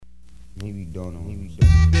Maybe don't know.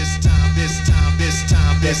 This time, this time, this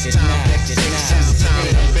time, this time, this time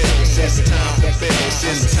to build. This time to build.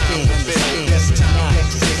 This time to build. This time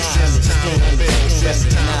to build. This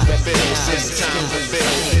time to build. This time to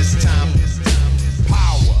build. This time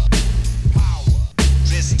power.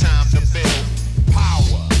 This time to build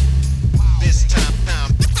power. This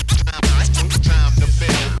time to build power. This time to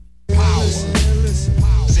build power.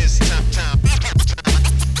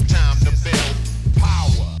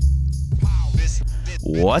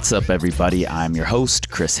 What's up, everybody? I'm your host,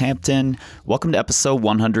 Chris Hampton. Welcome to episode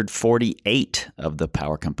 148 of the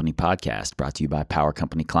Power Company Podcast, brought to you by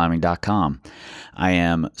PowerCompanyClimbing.com. I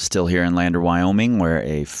am still here in Lander, Wyoming, where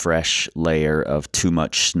a fresh layer of too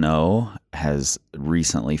much snow has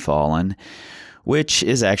recently fallen, which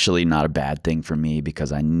is actually not a bad thing for me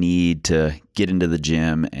because I need to get into the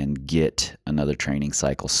gym and get another training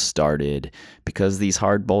cycle started because these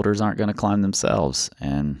hard boulders aren't going to climb themselves,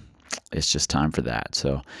 and it's just time for that.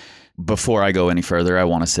 So before I go any further, I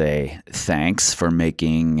want to say thanks for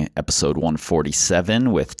making episode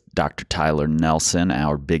 147 with Dr. Tyler Nelson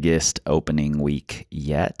our biggest opening week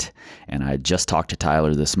yet. And I just talked to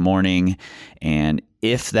Tyler this morning, and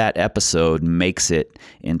if that episode makes it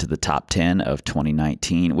into the top 10 of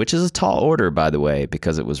 2019, which is a tall order, by the way,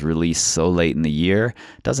 because it was released so late in the year,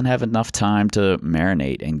 doesn't have enough time to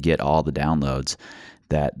marinate and get all the downloads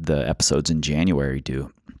that the episodes in January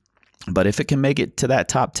do. But if it can make it to that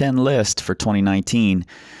top 10 list for 2019,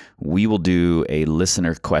 we will do a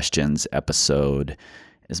listener questions episode.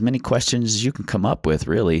 As many questions as you can come up with,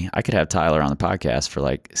 really. I could have Tyler on the podcast for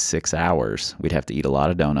like 6 hours. We'd have to eat a lot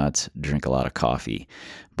of donuts, drink a lot of coffee,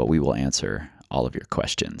 but we will answer all of your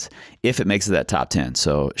questions if it makes it that top 10.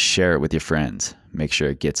 So share it with your friends. Make sure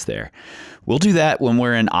it gets there. We'll do that when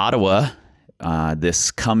we're in Ottawa this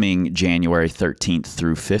coming January 13th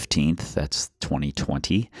through 15th. That's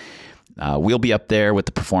 2020. We'll be up there with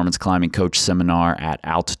the Performance Climbing Coach Seminar at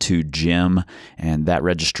Altitude Gym, and that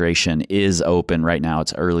registration is open right now.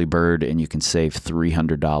 It's early bird, and you can save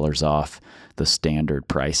 $300 off the standard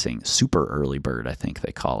pricing. Super early bird, I think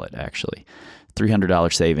they call it, actually.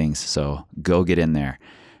 $300 savings, so go get in there.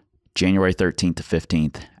 January 13th to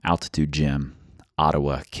 15th, Altitude Gym,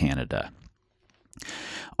 Ottawa, Canada.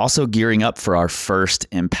 Also gearing up for our first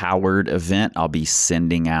Empowered event. I'll be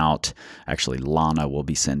sending out, actually Lana will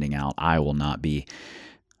be sending out, I will not be,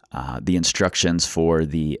 the instructions for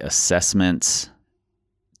the assessments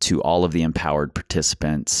to all of the Empowered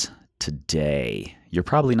participants today. You're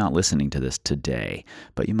probably not listening to this today,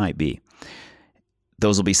 but you might be.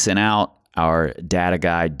 Those will be sent out. Our data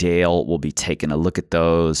guy, Dale, will be taking a look at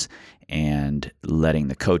those and letting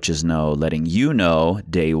the coaches know, letting you know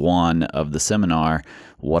day one of the seminar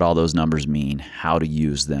what all those numbers mean, how to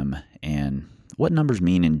use them, and what numbers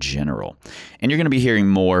mean in general. And you're going to be hearing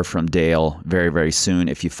more from Dale very, very soon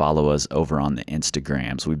if you follow us over on the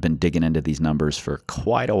Instagrams. We've been digging into these numbers for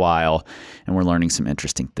quite a while, and we're learning some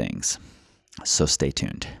interesting things. So stay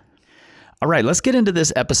tuned. All right, let's get into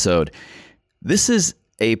this episode. This is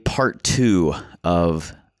a part 2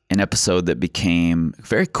 of an episode that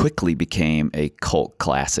very quickly became a cult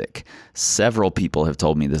classic. Several people have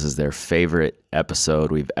told me this is their favorite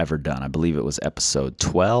episode we've ever done. I believe it was episode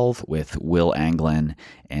 12 with Will Anglin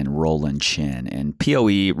and Rowland Chen. And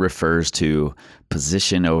P.O.E. refers to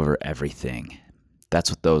position over everything.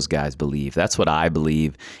 That's what those guys believe. That's what I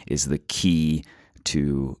believe is the key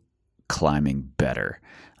to climbing better.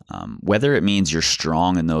 Whether it means you're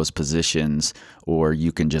strong in those positions or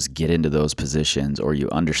you can just get into those positions or you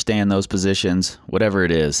understand those positions, whatever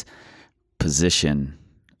it is, position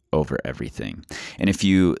over everything. And if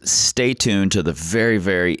you stay tuned to the very,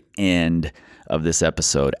 very end of this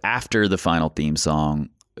episode, after the final theme song,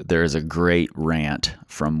 there is a great rant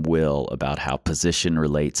from Will about how position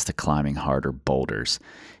relates to climbing harder boulders.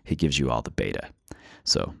 He gives you all the beta.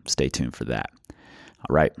 So stay tuned for that.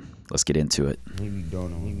 All right, let's get into it.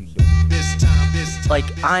 Like,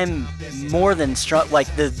 I'm more than strong. Like,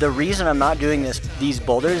 the reason I'm not doing these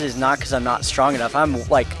boulders is not because I'm not strong enough. I'm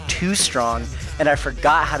like too strong, and I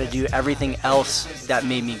forgot how to do everything else that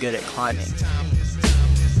made me good at climbing.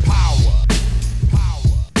 Power.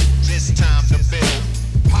 This time to build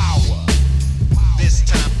power. This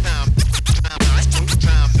time to build power.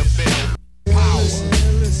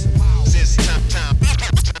 This time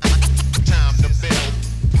to build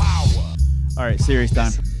power. All right, serious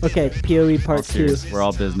time. Okay, P.O.E. All part 2. serious. We're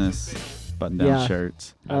all business, button-down Yeah.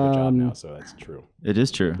 shirts. I have a job now, so that's true. It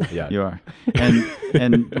is true. Yeah. You are.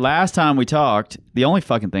 And last time we talked, the only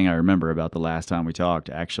fucking thing I remember about the last time we talked,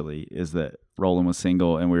 actually, is that Rowland was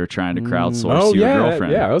single and we were trying to crowdsource your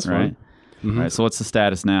girlfriend. Yeah, that was right? fun. All right, so what's the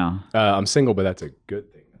status now? I'm single, but that's a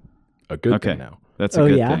good thing. a good Okay. thing now. That's a Oh,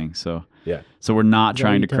 good yeah? thing. So Yeah. we're not that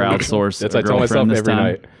trying to what you tell yourself? crowdsource That's a what I tell myself girlfriend this every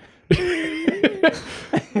time.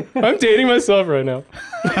 night. I'm dating myself right now.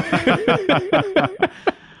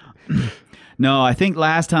 No, I think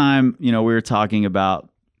last time, we were talking about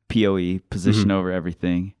P.O.E, position over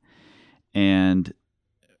everything. And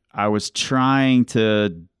I was trying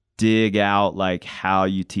to dig out like how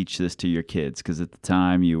you teach this to your kids, because at the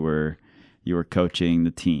time you were coaching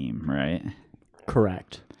the team, right?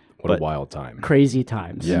 Correct. What a wild time. Crazy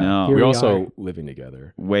times. Yeah. No. Here We're we also are. living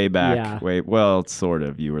together. Way back, Yeah. well, sort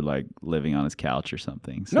of. You were like living on his couch or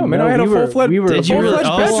something. So No, man, No, I had we a were- full-fledged we were- Did you really? full-fledged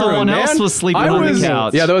Oh, bedroom, someone man. else was sleeping I on was, the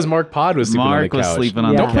couch. Yeah, that was Mark Pod was sleeping on the Mark couch. was sleeping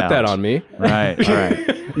on Yeah. the Don't couch. put that on me. Right, all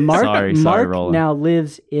right. Mark, Sorry, Mark Roland. now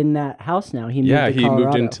lives in that house now. He moved Yeah, to he Colorado.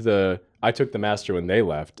 moved into I took the master when they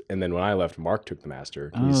left, and then when I left, Mark took the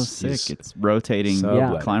master. Oh, sick. It's rotating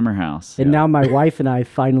subletting. climber house. And now my wife and I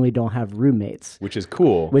finally don't have roommates, which is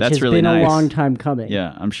cool. which That's has really been nice. a long time coming.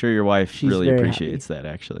 Yeah, I'm sure your wife She's really very appreciates that,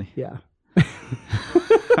 actually. Yeah.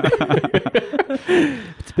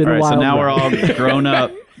 It's been All a right, while. so now we're all grown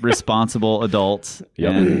up, responsible adults.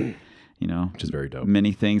 Yep. And, Which is very dope.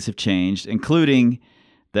 many things have changed, including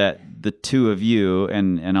that the two of you,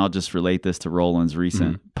 and I'll just relate this to Roland's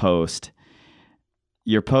recent post.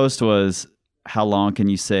 Your post was, how long can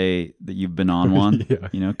you say that you've been on one?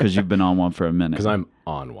 Yeah. Because you've been on one for a minute. Because I'm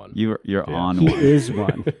on one. You're on He one. is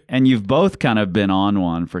one. And you've both kind of been on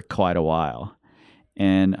one for quite a while.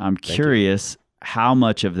 And I'm curious how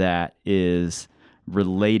much of that is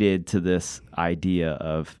related to this idea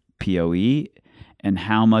of P.O.E, and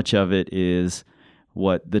how much of it is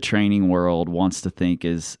what the training world wants to think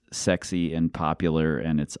is sexy and popular,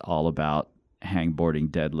 and it's all about hangboarding,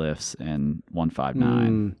 deadlifts, and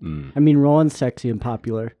 159. I mean, Roland's sexy and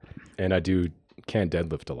popular. And I can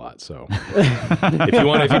deadlift a lot. So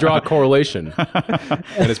if you draw a correlation,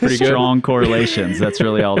 and it's pretty good. Strong correlations. That's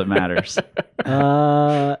really all that matters.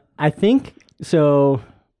 I think so.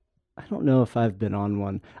 I don't know if I've been on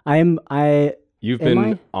one. You've Am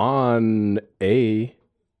been on a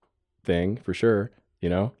thing for sure,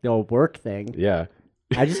 The work thing. Yeah,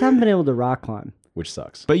 I just haven't been able to rock climb. which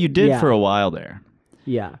sucks. But you did Yeah. for a while there.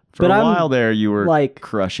 Yeah. For but a I'm, while there, you were like-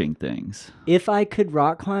 crushing things. If I could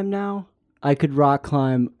rock climb now, I could rock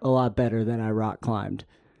climb a lot better than I rock climbed.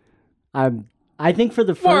 I think for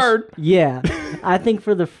the first Word. Yeah. I think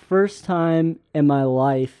for the first time in my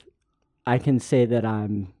life, I can say that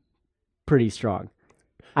I'm pretty strong.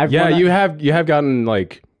 You have gotten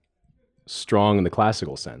like strong in the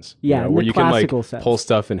classical sense. Yeah, in where the you can classical like sense. pull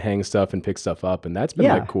stuff and hang stuff and pick stuff up, and that's been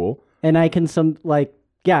Yeah. like cool. And I can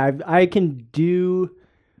I can do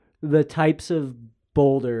the types of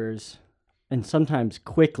boulders and sometimes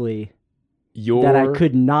quickly that I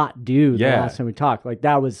could not do the Yeah. last time we talked. Like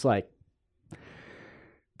that was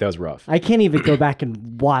rough. I can't even go back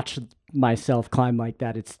and watch myself climb like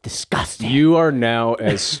that. It's disgusting. You are now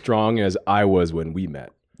as strong as I was when we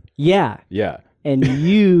met. Yeah. Yeah, And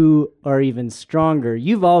you are even stronger.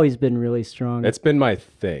 You've always been really strong. that's been my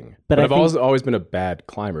thing. But But I I've think- always been a bad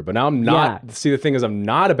climber. But now I'm not. Yeah. See, the thing is, I'm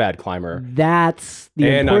not a bad climber, That's the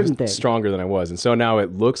and I'm important thing. stronger than I was, and so now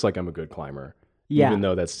it looks like I'm a good climber. Yeah. Even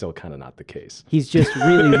though that's still kind of not the case. He's just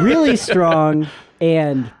really, really strong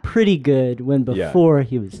and pretty good when before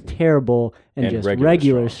he was terrible and just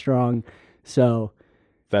regular strong. So,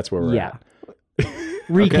 That's where we're yeah. at.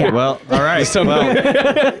 Recap. Okay, well, all right.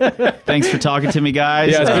 Well, thanks for talking to me,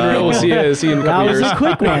 guys. Yeah, it's been real. We'll see you in a That couple was years. a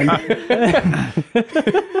quick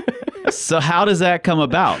one. So how does that come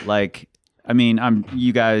about? Like, I mean,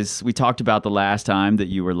 you guys, we talked about the last time that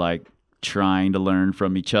you were like trying to learn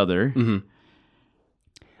from each other. Mm-hmm.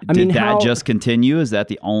 Did that just continue? Is that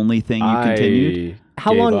the only thing you continued?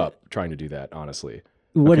 How gave long- up trying to do that, honestly.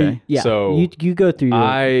 What do Okay. you, yeah. So, you go through your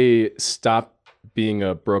I stopped being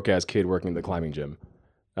a broke-ass kid working in the climbing gym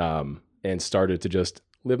and started to just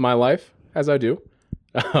live my life as I do.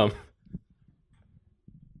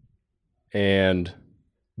 And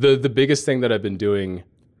the biggest thing that I've been doing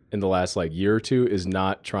in the last like year or two is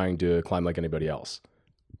not trying to climb like anybody else,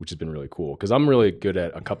 which has been really cool because I'm really good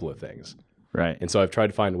at a couple of things. Right. And so I've tried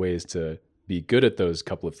to find ways to be good at those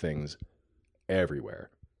couple of things everywhere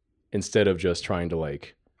instead of just trying to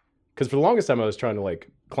like, because for the longest time I was trying to like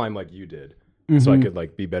climb like you did so I could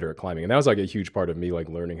like be better at climbing. And that was like a huge part of me like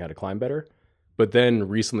learning how to climb better. But then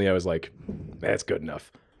recently I was like, that's good enough.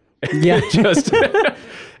 Yeah. just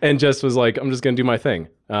was like, I'm just going to do my thing.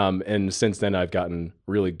 And since then I've gotten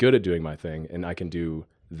really good at doing my thing and I can do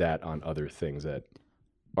that on other things that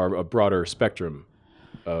are a broader spectrum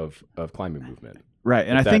of climbing movement. Right.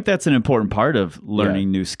 And I think that's an important part of learning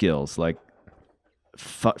new skills, like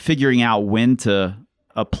figuring out when to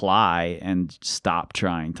apply and stop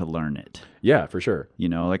trying to learn it. Yeah, for sure. You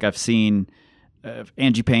know, like I've seen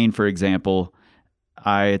Angie Payne, for example.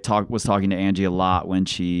 I was talking to Angie a lot when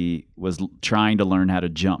she was trying to learn how to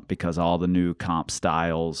jump because all the new comp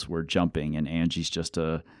styles were jumping, and Angie's just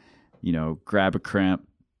grab a crimp,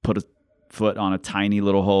 put a foot on a tiny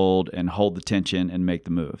little hold and hold the tension and make the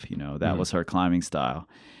move. You know, that was her climbing style.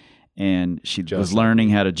 And she was learning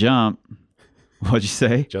how to jump. What'd you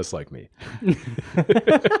say? Just like me.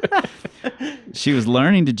 She was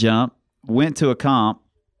learning to jump, went to a comp,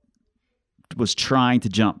 was trying to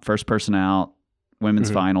jump first person out,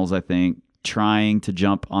 women's finals, I think, trying to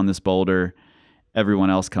jump on this boulder. Everyone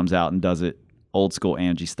else comes out and does it old school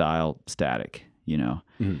Angie style, static, you know?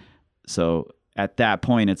 So at that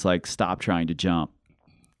point, it's like, stop trying to jump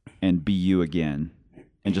and be you again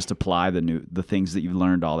and just apply the things that you've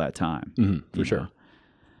learned all that time. For sure. Know?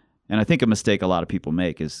 And I think a mistake a lot of people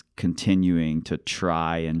make is continuing to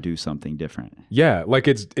try and do something different. Yeah, like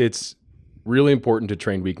it's really important to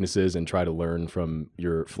train weaknesses and try to learn from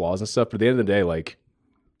your flaws and stuff. But at the end of the day, like,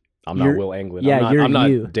 I'm not Will Anglin. Yeah, I'm not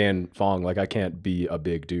you. Dan Fong. Like, I can't be a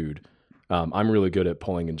big dude. I'm really good at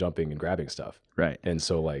pulling and jumping and grabbing stuff. Right. And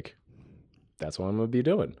so, like, that's what I'm going to be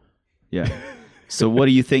doing. Yeah. So what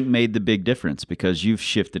do you think made the big difference? Because you've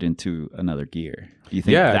shifted into another gear. Do you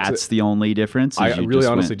think that's the only difference? I really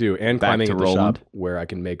honestly do. And climbing to at the Rowland? shop where I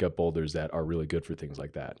can make up boulders that are really good for things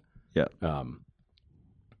like that. Yeah.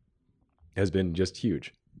 Has been just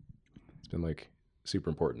huge. It's been like super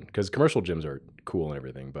important because commercial gyms are cool and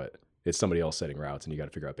everything, but it's somebody else setting routes and you got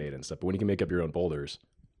to figure out beta and stuff. But when you can make up your own boulders,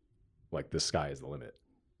 like, the sky is the limit.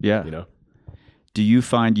 Yeah. You know? Do you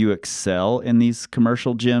find you excel in these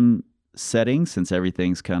commercial gym settings since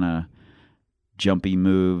everything's kind of jumpy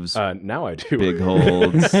moves? Now I do. Big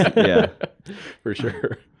holds. Yeah. For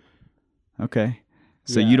sure. Okay.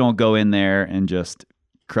 So you don't go in there and just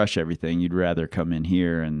crush everything. You'd rather come in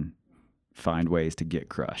here and find ways to get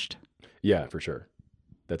crushed. Yeah, for sure.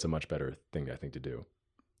 That's a much better thing, I think, to do.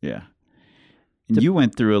 Yeah. And you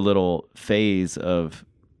went through a little phase of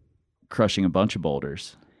crushing a bunch of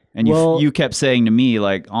boulders. And you kept saying to me,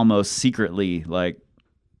 like, almost secretly, like,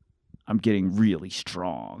 I'm getting really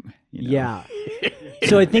strong. You know? Yeah.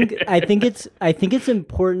 So I think it's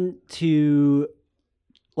important to,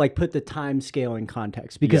 like, put the time scale in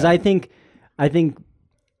context because I think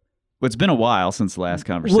well, it's been a while since the last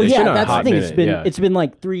conversation. Well, yeah, that's the thing. Minute, it's been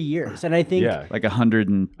like 3 years, and I think like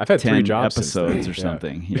 110 I've had 3 jobs episodes or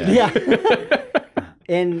something. Yeah.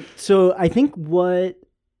 And so I think what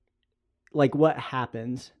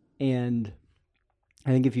happens, and I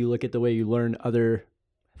think if you look at the way you learn other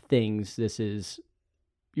things,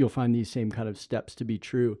 you'll find these same kind of steps to be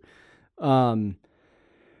true. So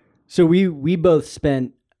we both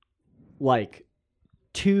spent like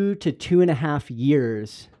 2 to 2.5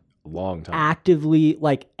 years. Long time. Actively,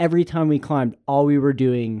 like, every time we climbed, all we were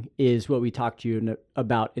doing is what we talked to you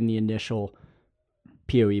about in the initial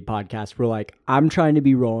P.O.E. podcast. We're like, I'm trying to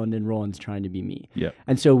be Rowland and Rowland's trying to be me. Yeah.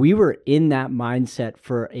 And so we were in that mindset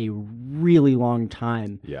for a really long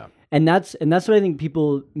time. Yeah. And that's what I think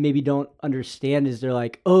people maybe don't understand is they're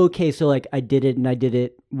like, oh, okay, so like I did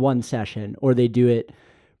it one session, or they do it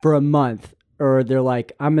for a month, or they're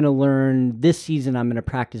like, I'm going to learn this season, I'm going to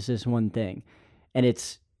practice this one thing. And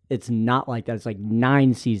it's not like that. It's like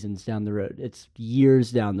 9 seasons down the road. It's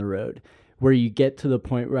years down the road where you get to the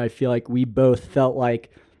point where I feel like we both felt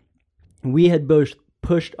like we had both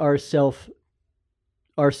pushed ourselves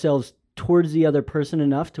towards the other person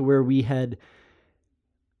enough to where we had,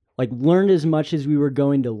 like, learned as much as we were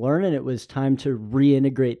going to learn, and it was time to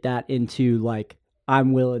reintegrate that into, like,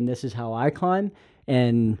 I'm Will and this is how I climb,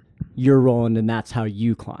 and you're Rowland and that's how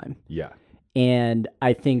you climb. Yeah. And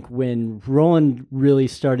I think when Rowland really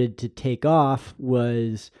started to take off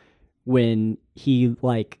was when he,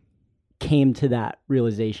 like, came to that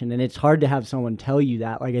realization. And it's hard to have someone tell you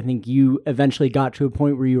that. Like, I think you eventually got to a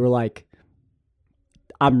point where you were like,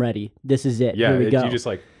 I'm ready. This is it. Yeah. Here we go. You just,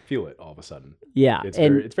 like, feel it all of a sudden. Yeah.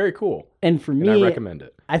 It's very cool. And for me, and I recommend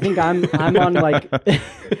it. I think I'm on, like,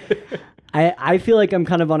 I feel like I'm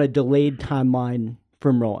kind of on a delayed timeline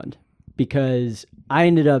from Rowland because I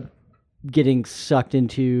ended up getting sucked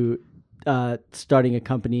into starting a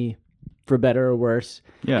company, for better or worse.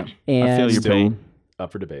 Yeah. And I feel your Still pain.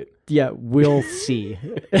 Up for debate. Yeah, we'll see.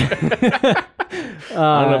 I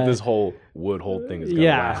don't know if this whole wood hold thing is gonna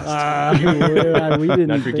last. We didn't.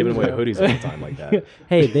 Not if you're giving think away so. hoodies all the time like that.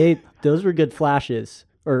 Hey, those were good flashes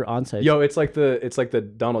or on-site. Yo, it's like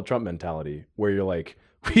the Donald Trump mentality where you're like,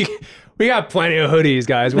 we got plenty of hoodies,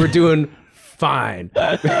 guys. We're doing fine.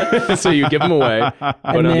 So you give them away, but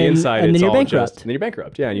on the inside, and it's then you're all bankrupt. and then you're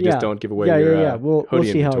bankrupt. Yeah, and you Yeah. just don't give away Yeah, your yeah, yeah. We'll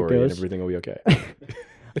hoodie see how it inventory, and goes. everything will be okay.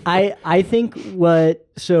 I think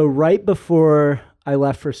so right before I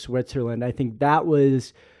left for Switzerland, I think that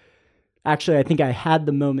was actually, I think I had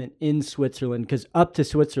the moment in Switzerland, because up to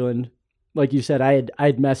Switzerland, like you said, I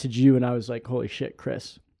had messaged you and I was like, holy shit,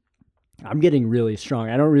 Chris, I'm getting really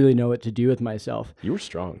strong. I don't really know what to do with myself. You were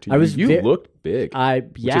strong too. You looked big.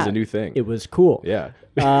 Which is a new thing. It was cool. Yeah.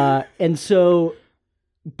 And so,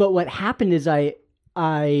 but what happened is that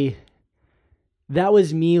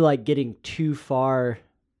was me like getting too far.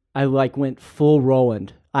 I like went full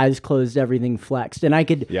Rowland, eyes closed, everything flexed. And I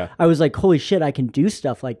was like, holy shit, I can do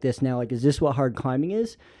stuff like this now. Like, is this what hard climbing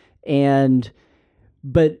is?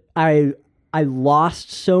 But I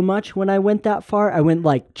lost so much when I went that far. I went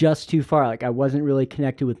like just too far. Like I wasn't really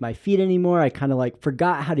connected with my feet anymore. I kind of like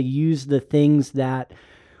forgot how to use the things that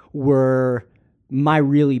were my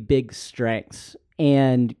really big strengths.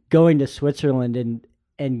 And going to Switzerland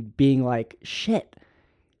and being like, shit,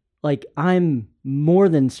 like I'm more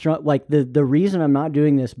than strong. Like the reason I'm not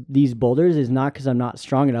doing these boulders is not because I'm not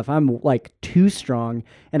strong enough. I'm like too strong,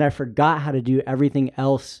 and I forgot how to do everything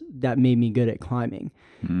else that made me good at climbing.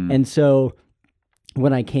 And so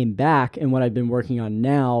when I came back, and what I've been working on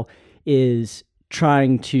now is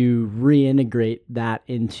trying to reintegrate that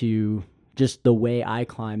into just the way I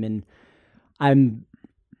climb. And I'm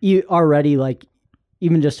already like,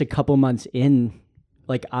 even just a couple months in,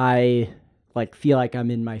 like I like feel like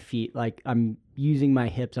I'm in my feet, like I'm using my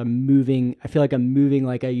hips, I'm moving. I feel like I'm moving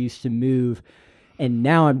like I used to move. And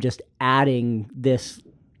now I'm just adding this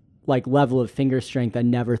like level of finger strength I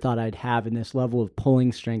never thought I'd have, and this level of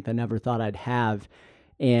pulling strength I never thought I'd have.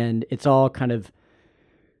 And it's all kind of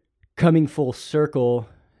coming full circle.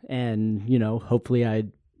 And, you know, hopefully I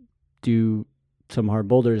do some hard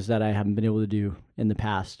boulders that I haven't been able to do in the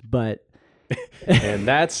past, but and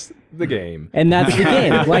that's the game. And that's the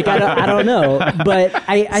game. Like, I don't know, but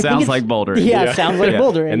I think Sounds it's like bouldering. Yeah, it sounds like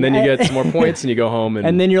bouldering. And then you get some more points and you go home.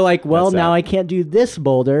 And then you're like, well, that's now that. I can't do this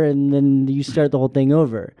boulder. And then you start the whole thing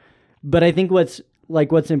over. But I think what's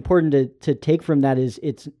important to take from that is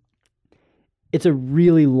it's a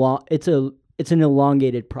really long, it's an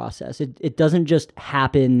elongated process. It doesn't just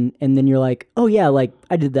happen and then you're like, oh yeah, like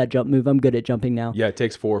I did that jump move. I'm good at jumping now. Yeah, it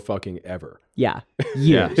takes fucking ever. Yeah.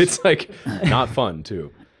 Years. It's like not fun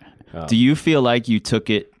too. Do you feel like you took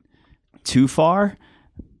it too far,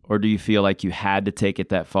 or do you feel like you had to take it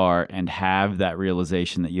that far and have that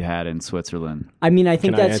realization that you had in Switzerland? I mean, I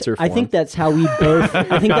think that's how we both.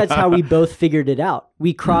 I think that's how we both figured it out.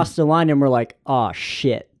 We crossed the line and we're like, oh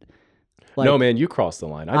shit. Like, no, man, you crossed the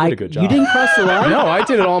line. I did a good job. You didn't cross the line? No, I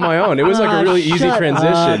did it all on my own. It was like a really easy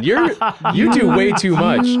transition. You do way too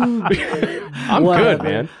much. I'm whatever. good,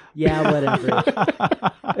 man. Yeah, whatever.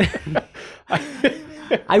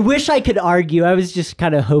 I wish I could argue. I was just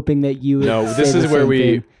kind of hoping that you would No, this is where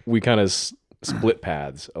we kind of split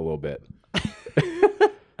paths a little bit.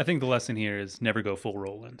 I think the lesson here is never go full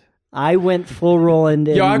Rowland. I went full Rowland.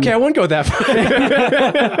 Yo, okay, I wouldn't go that far.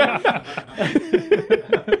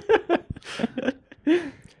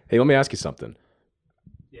 Hey, let me ask you something.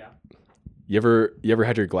 Yeah. You ever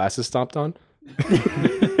had your glasses stomped on?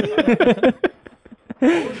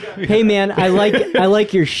 Hey man, I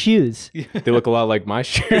like your shoes. They look a lot like my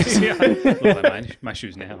shoes. Yeah. Look like my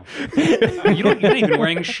shoes now. You're not even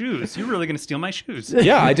wearing shoes. You're really going to steal my shoes.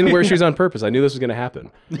 Yeah, I didn't wear shoes on purpose. I knew this was going to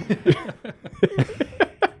happen.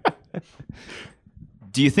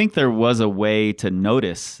 Do you think there was a way to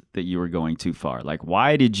notice that you were going too far? Like,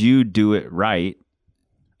 why did you do it right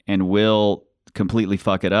and Will completely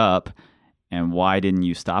fuck it up? And why didn't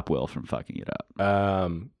you stop Will from fucking it up?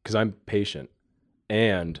 Because I'm patient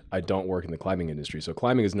and I don't work in the climbing industry. So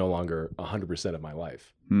climbing is no longer 100% of my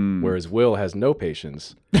life. Whereas Will has no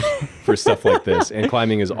patience for stuff like this, and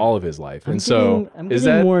climbing is all of his life. I'm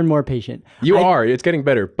getting more and more patient. You are. It's getting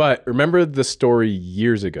better. But remember the story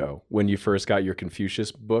years ago when you first got your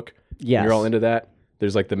Confucius book? Yes. You're all into that?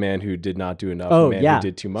 There's like the man who did not do enough, Oh, the man yeah. who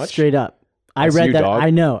did too much. Straight up. I That's read you, that. dog. I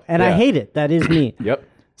know. And I Yeah. hate it. That is me. Yep.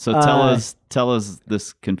 So tell us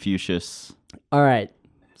this Confucius. All right.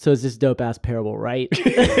 So it's this dope ass parable, right?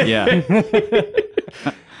 Yeah.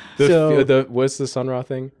 What's the Sun Ra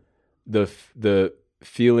thing? The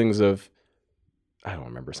feelings of, I don't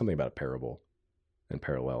remember, something about a parable and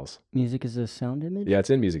parallels. Music is a sound image? Yeah, it's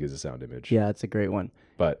in Music as a Sound Image. Yeah, it's a great one.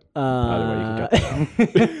 But either way, you can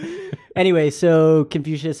cut that out. Anyway, so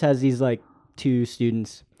Confucius has these like two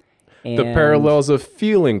students. And The parallels of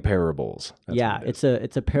feeling parables. That's yeah, what it is.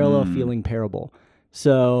 it's a parallel feeling parable.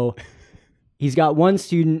 So he's got one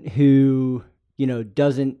student who,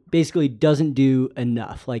 doesn't do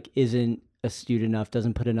enough, like isn't astute enough,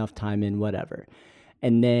 doesn't put enough time in, whatever.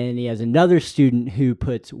 And then he has another student who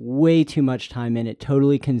puts way too much time in. It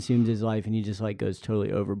totally consumes his life, and he just like goes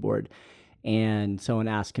totally overboard. And someone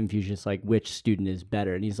asked Confucius, like, which student is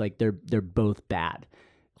better? And he's like, they're both bad.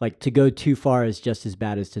 Like, to go too far is just as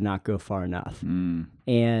bad as to not go far enough.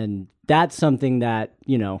 And that's something that,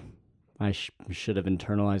 I should have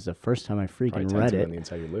internalized the first time I freaking read it. On the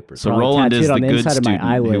inside of your lip or So Probably Rowland is tattooed the on the good inside of my student who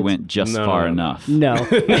eyelids. went just far enough. No.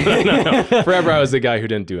 no. Forever I was the guy who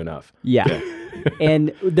didn't do enough. Yeah. And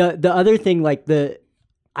the other thing, like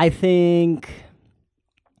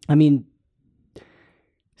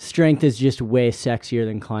strength is just way sexier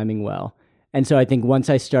than climbing well. And so I think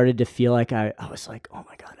once I started to feel like I was like, oh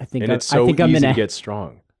my God, I think it's so I'm easy gonna to get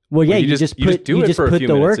strong. Well, yeah, Like, you just put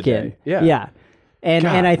the work in. Yeah. And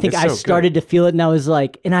God, I think it's I so started to feel it, and I was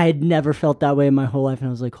like, and I had never felt that way in my whole life, and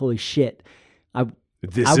I was like, holy shit, I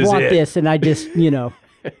want this, and I just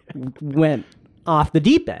went off the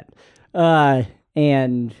deep end,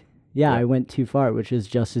 and I went too far, which is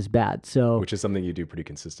just as bad. So, which is something you do pretty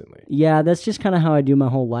consistently. Yeah, that's just kind of how I do my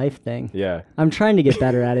whole life thing. Yeah, I'm trying to get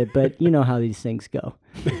better at it, but you know how these things go.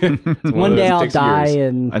 One day I'll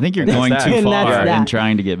die, I think you're going too far in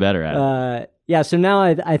trying to get better at it. Yeah, so now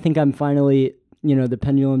I think I'm finally, the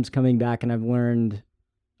pendulum's coming back, and I've learned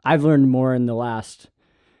more in the last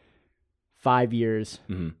 5 years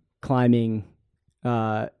climbing,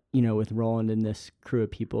 with Rowland and this crew of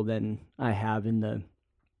people than I have in the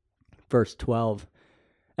first 12.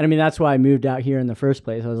 And I mean, that's why I moved out here in the first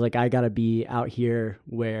place. I was like, I got to be out here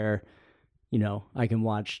where, I can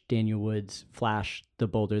watch Daniel Woods flash the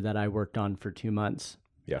boulder that I worked on for 2 months.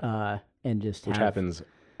 Yeah. And just which happens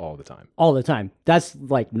all the time. All the time. That's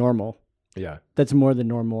like normal. Yeah. That's more than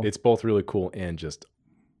normal. It's both really cool and just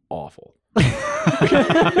awful. I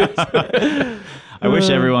wish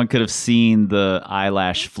everyone could have seen the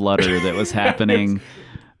eyelash flutter that was happening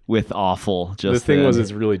with awful. Just the thing then. was,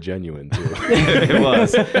 it's really genuine too. It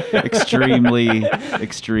was extremely,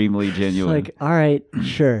 extremely genuine. It's like, all right,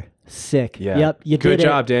 sure, sick. Yeah. Yep, you Good did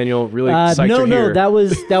job, Daniel. Really psyched no, you're here. that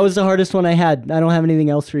was the hardest one I had. I don't have anything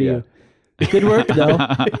else for you. Good work, though.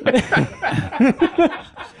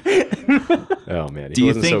 Oh man, he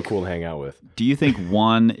wasn't so cool to hang out with. Do you think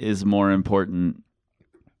one is more important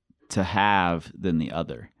to have than the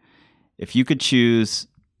other? If you could choose,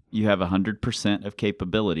 you have 100% of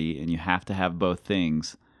capability and you have to have both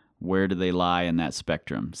things. Where do they lie in that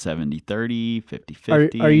spectrum? 70-30,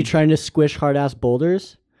 50-50? Are you trying to squish hard-ass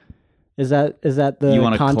boulders? Is that the You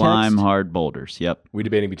want to context? Climb hard boulders, yep. We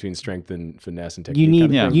debating between strength and finesse and technique. You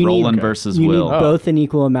need, Rowland versus you Will. need both in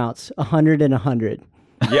equal amounts, 100 and 100.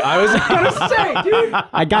 Yeah, I was gonna say, dude.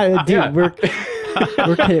 I got it, dude. We're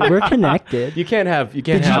connected. You can't have you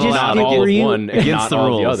just- not all of one and against not the all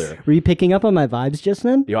of the rules? other. Were you picking up on my vibes just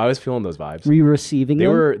then? Yo, I was feeling those vibes. Were you receiving They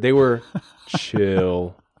them? were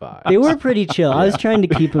chill vibes. They were pretty chill. I was trying to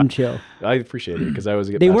keep them chill. I appreciate it because I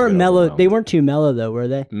was. They weren't mellow. They weren't too mellow though, were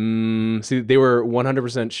they? See, they were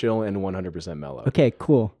 100% chill and 100% mellow. Okay,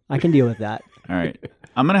 cool. I can deal with that. All right.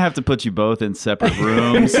 I'm going to have to put you both in separate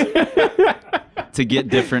rooms to get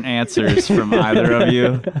different answers from either of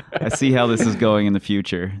you. I see how this is going in the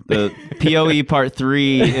future. The P.O.E. part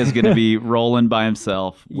 3 is going to be Rowland by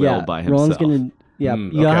himself, Will by himself. Roland's gonna. Yeah,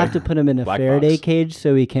 you'll okay. have to put him in a Black Faraday box. cage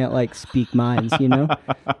so he can't like speak minds.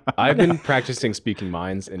 I've been practicing speaking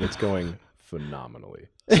minds and it's going phenomenally.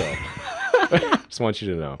 So, just want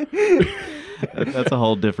you to know. That's a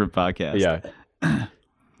whole different podcast. Yeah. I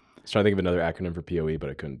was trying to think of another acronym for POE,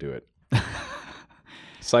 but I couldn't do it.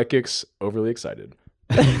 Psychics overly excited.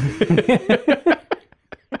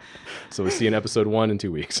 So we'll see you in episode 1 in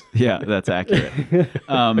 2 weeks. Yeah, that's accurate.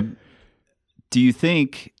 Do you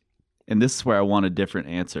think, and this is where I want a different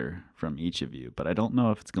answer from each of you, but I don't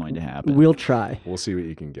know if it's going to happen. We'll try. We'll see what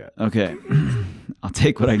you can get. Okay. I'll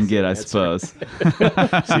take what I can get, I suppose.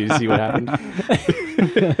 See what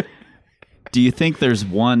happened? Do you think there's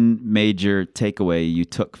one major takeaway you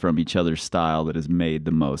took from each other's style that has made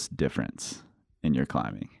the most difference in your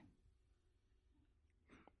climbing?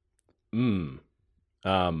 Trying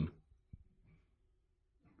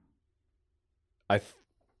to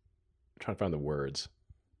find the words.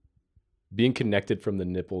 Being connected from the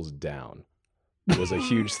nipples down was a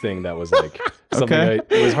huge thing that was like something Okay.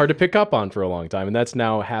 it was hard to pick up on for a long time, and that's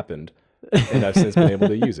now happened, and I've since been able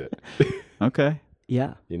to use it. Okay.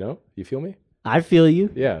 Yeah, You know? You feel me? I feel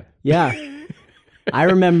you. Yeah. Yeah. I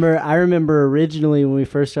remember originally when we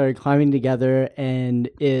first started climbing together, and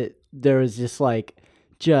there was just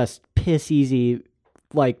piss easy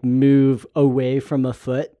move away from a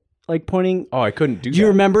foot, like pointing. Oh, I couldn't do Do you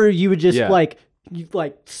that. remember? You would just Yeah. you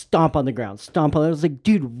like stomp on the ground, stomp on it. I was like,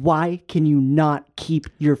 dude, why can you not keep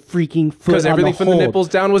your freaking foot Because on everything the from the hold? nipples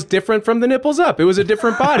down was different from the nipples up. It was a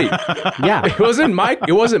different body. Yeah. It wasn't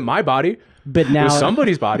my body. But It now, was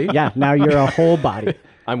somebody's body. yeah, now you're a whole body.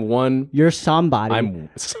 I'm one. You're somebody. I'm.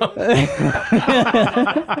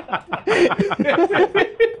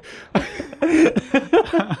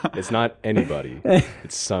 It's not anybody.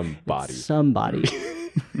 It's somebody. somebody.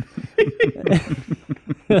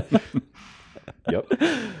 Yep.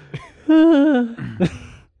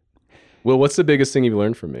 Well, what's the biggest thing you've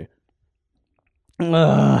learned from me?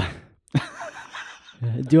 Ugh.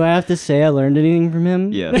 Do I have to say I learned anything from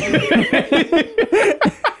him? Yes.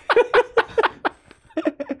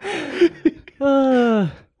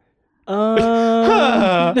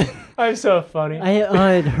 I'm so funny.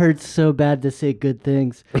 It hurts so bad to say good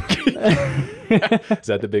things. Is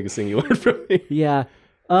that the biggest thing you learned from me? Yeah.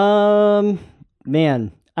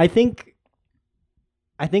 Man, I think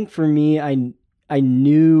for me, I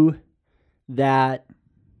knew that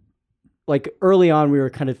like early on we were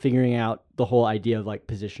kind of figuring out the whole idea of like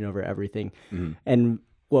position over everything. Mhm. And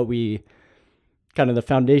what we kind of the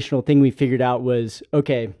foundational thing we figured out was,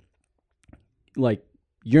 okay, like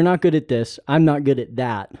you're not good at this, I'm not good at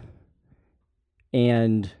that.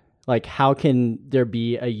 And like, how can there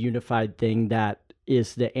be a unified thing that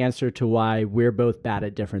is the answer to why we're both bad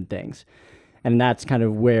at different things? And that's kind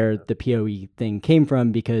of where the P.O.E. thing came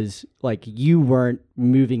from, because like you weren't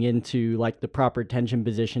moving into like the proper tension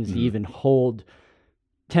positions to even hold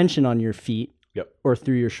tension on your feet or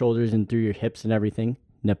through your shoulders and through your hips and everything,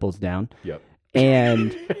 nipples down. Yep.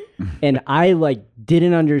 And I like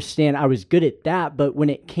didn't understand. I was good at that, but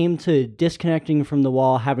when it came to disconnecting from the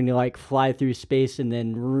wall, having to like fly through space and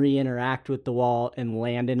then re-interact with the wall and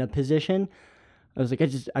land in a position, I was like,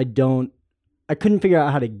 I couldn't figure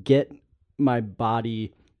out how to get my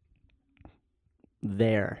body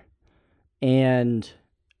there. And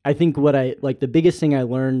I think the biggest thing I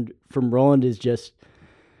learned from Rowland is just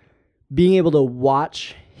being able to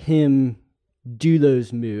watch him do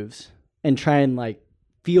those moves and try and like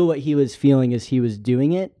feel what he was feeling as he was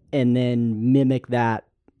doing it, and then mimic that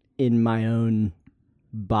in my own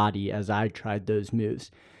body as I tried those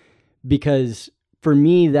moves. Because for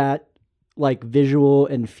me, that like visual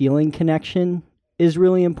and feeling connection is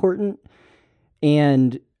really important.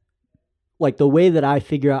 And like the way that I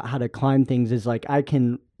figure out how to climb things is like I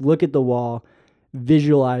can look at the wall,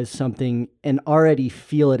 visualize something, and already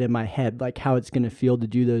feel it in my head, like how it's going to feel to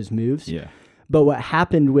do those moves. Yeah. But what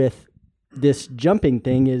happened with this jumping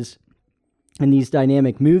thing is, and these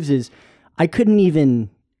dynamic moves is, I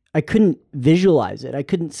couldn't visualize it. I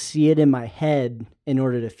couldn't see it in my head in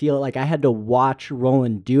order to feel it. Like I had to watch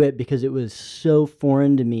Rowland do it because it was so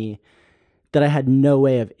foreign to me that I had no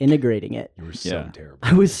way of integrating it. You were so terrible.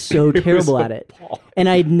 I was so terrible at it. And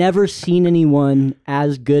I'd never seen anyone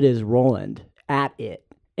as good as Rowland at it.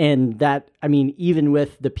 And that, I mean, even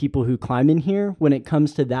with the people who climb in here, when it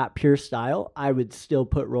comes to that pure style, I would still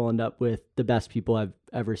put Rowland up with the best people I've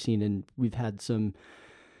ever seen. And we've had some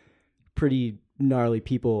pretty gnarly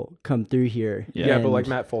people come through here. Yeah, but like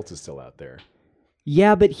Matt Foltz is still out there.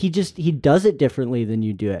 Yeah, but he does it differently than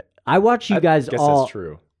you do it. I watch you guys guess all that's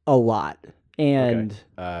true. a lot. And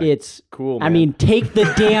it's cool. I Man. mean, take the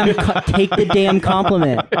damn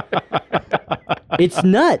compliment. It's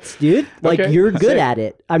nuts, dude. Like Okay, you're good sick. at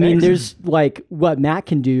it. I mean, there's like what Matt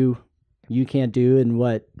can do, you can't do, and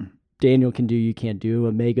what Daniel can do, you can't do.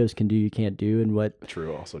 What Magos can do, you can't do, and what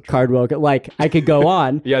Also true. Cardwell like I could go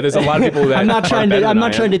on. Yeah, there's a lot of people that I'm not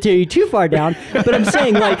trying to tear you too far down, but I'm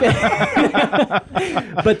saying like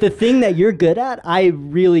but the thing that you're good at, I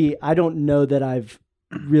don't know that I've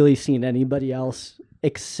really seen anybody else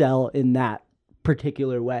excel in that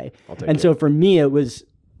particular way. So for me, it was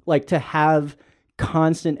like to have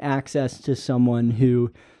constant access to someone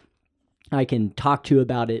who I can talk to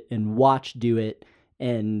about it and watch do it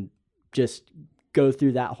and just go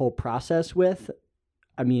through that whole process with.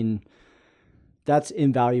 I mean, that's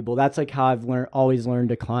invaluable. That's like how I've always learned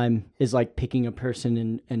to climb, is like picking a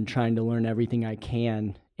person and trying to learn everything I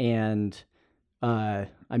can. And I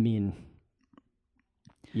mean,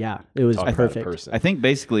 yeah, it was perfect. I think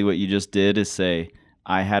basically what you just did is say,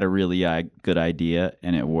 I had a really good idea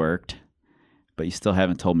and it worked, but you still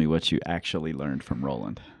haven't told me what you actually learned from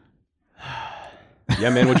Rowland. Yeah,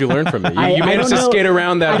 man, what'd you learn from it? You I managed to don't know. skate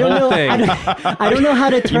around that whole thing. I don't know how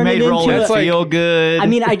to You turn made it into Rowland feel good. I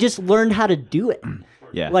mean, I just learned how to do it.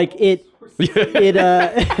 Yeah. Like it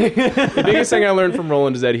The biggest thing I learned from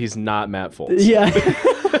Rowland is that he's not Matt Foltz. yeah.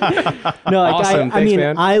 No, like Awesome. I Thanks, mean,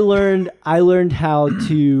 man. I learned how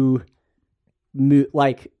to move,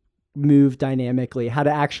 like move dynamically, how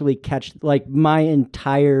to actually catch, like my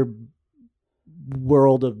entire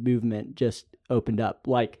world of movement just opened up.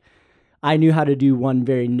 Like I knew how to do one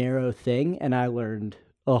very narrow thing, and I learned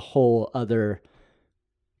a whole other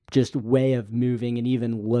just way of moving and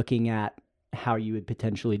even looking at how you would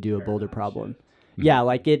potentially do a boulder problem. Yeah,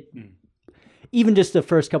 like it, even just the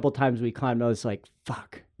first couple times we climbed, I was like,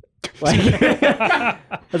 fuck. Like, I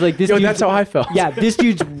was like, this Yo, dude's, that's how I felt. yeah, this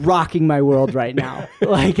dude's rocking my world right now.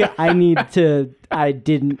 Like I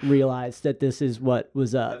didn't realize that this is what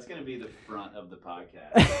was up. That's going to be the front of the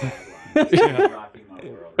podcast. Tagline. Rocking my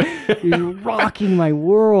world. He's rocking my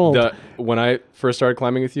world. When I first started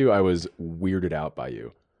climbing with you, I was weirded out by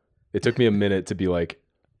you. It took me a minute to be like,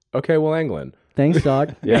 okay, well, Anglin. Thanks,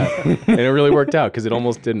 dog. Yeah. And it really worked out because it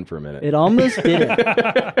almost didn't for a minute. It almost didn't.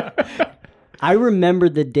 I remember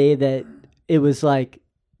the day that it was like,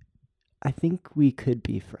 I think we could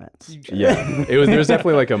be friends. Yeah. There was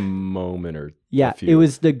definitely like a moment or Yeah, a few. it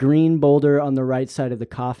was the green boulder on the right side of the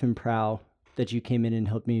coffin prow that you came in and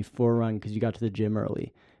helped me forerun because you got to the gym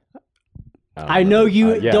early. I know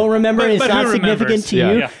you yeah. don't remember. But it's who not significant remembers? to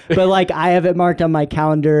Yeah. you, Yeah. but like I have it marked on my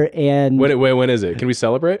calendar, and When is it? Can we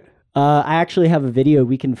celebrate? I actually have a video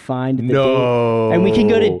we can find. The No. date. And we can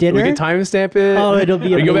go to dinner. We can timestamp it. Oh, it'll be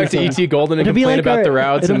We can go back to amazing. ET Golden and It'll be complain like about our, the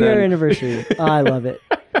routes. It'll And be our then, anniversary. Oh, I love it.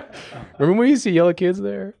 remember when we used to yell at kids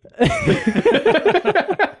there?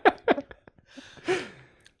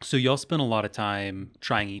 So y'all spent a lot of time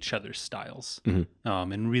trying each other's styles,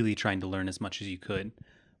 and really trying to learn as much as you could.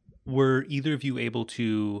 Were either of you able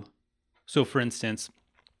to? So, for instance,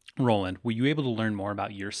 Rowland, were you able to learn more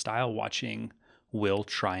about your style watching Will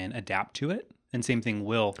try and adapt to it? And same thing,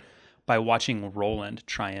 Will, by watching Rowland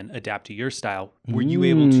try and adapt to your style, were you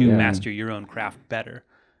able to master your own craft better?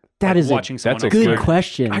 That is watching someone that's a else good learn?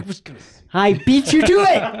 question. I was gonna. I beat you to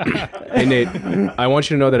it. Hey Nate, I want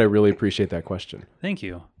you to know that I really appreciate that question. Thank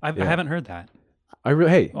you. I haven't heard that.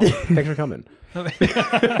 Hey, thanks for coming.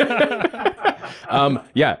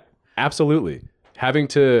 Yeah, absolutely. Having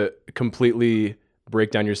to completely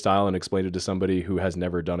break down your style and explain it to somebody who has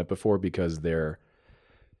never done it before because they're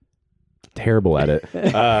terrible at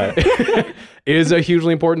it is a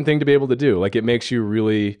hugely important thing to be able to do. Like it makes you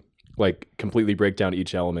really like completely break down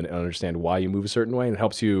each element and understand why you move a certain way, and it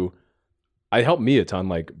helps you. It helped me a ton,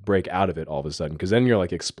 like break out of it all of a sudden, because then you're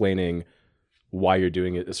like explaining why you're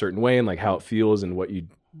doing it a certain way and like how it feels and what you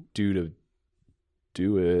do to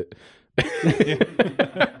do it.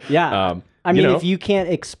 Yeah. I mean, if you can't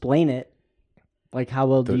explain it, like how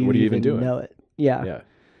well do you, what do you even even do it? know it? Yeah. Yeah.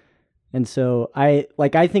 And so I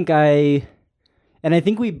think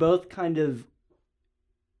we both kind of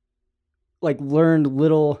like learned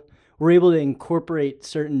we're able to incorporate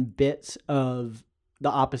certain bits of the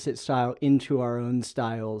opposite style into our own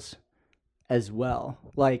styles as well.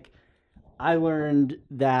 Like I learned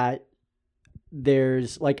that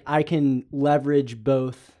there's like, I can leverage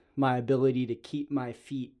both my ability to keep my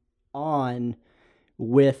feet on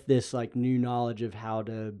with this like new knowledge of how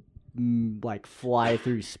to like fly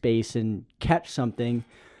through space and catch something.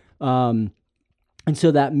 And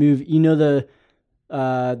so that move,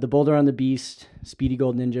 the boulder on the beast, Speedy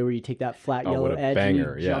Gold Ninja, where you take that flat yellow what a edge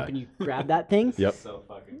banger, and you jump yeah. and you grab that thing. Yep. So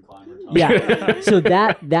fucking climber. Yeah. So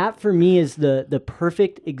that for me is the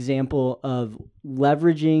perfect example of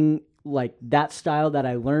leveraging like that style that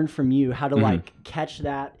I learned from you, how to like catch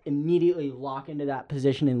that, immediately lock into that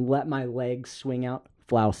position and let my legs swing out.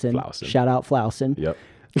 Flausen. Shout out Flausen. Yep.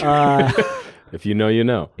 Uh, If you know, you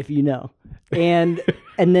know. if you know. And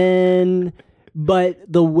then, but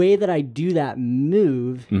the way that I do that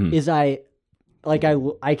move is I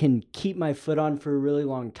can keep my foot on for a really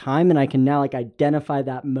long time, and I can now like identify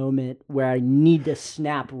that moment where I need to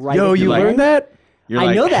snap right. Yo, at the you end. learned that? You're I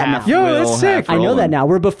like know that half now. Yo, Will, that's sick. half I know that Rowland. now.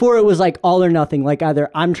 Where before it was like all or nothing. Like either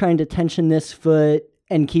I'm trying to tension this foot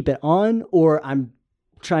and keep it on, or I'm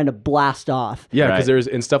trying to blast off. Yeah, Right. because there's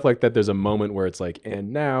in stuff like that, there's a moment where it's like,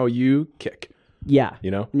 and now you kick. Yeah.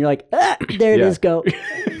 You know? And you're like, there it Yeah. is, go.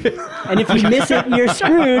 And if you miss it, you're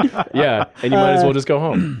screwed. Yeah, and you might as well just go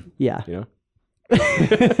home. Yeah. You know?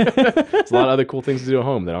 There's a lot of other cool things to do at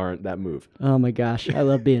home that aren't that move. Oh my gosh, I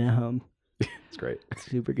love being at home. It's great. It's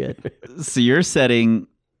super good. So you're setting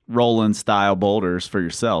Rowland style boulders for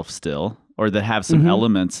yourself still, or that have some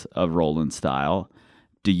elements of Rowland style.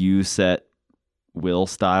 Do you set Will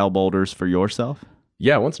style boulders for yourself?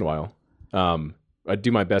 Yeah, once in a while. I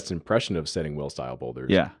do my best impression of setting Will style boulders.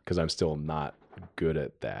 Yeah. Because I'm still not good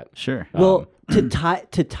at that. Sure. Well, to tie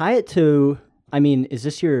it to, I mean, is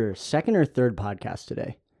this your second or third podcast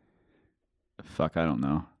today? Fuck, I don't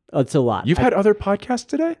know. Oh, it's a lot. You've had other podcasts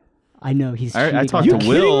today? I know he's. I cheating talked on to me. kidding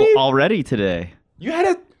Will me? already today. You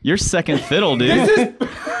had You're second fiddle, dude.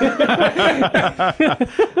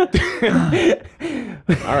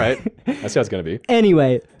 All right. That's how it's going to be.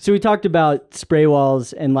 Anyway, so we talked about spray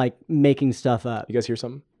walls and like making stuff up. You guys hear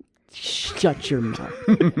something? Shut your mouth.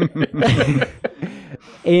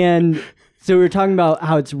 And so we were talking about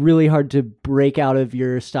how it's really hard to break out of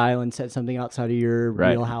your style and set something outside of your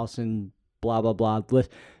wheelhouse and blah, blah, blah.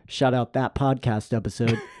 Shout out that podcast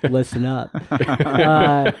episode. Listen up.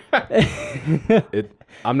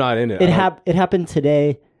 I'm not in it. It happened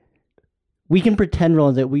today. We can pretend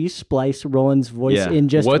Roland's it. Will you splice Roland's voice in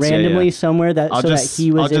just randomly somewhere that that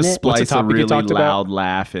he was in it? I'll just splice a really talked loud about?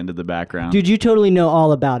 laugh into the background. Dude, you totally know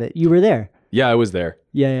all about it. You were there. Yeah, I was there.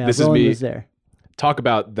 Yeah. This Roland is me. was there. Talk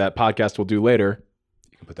about that podcast we'll do later.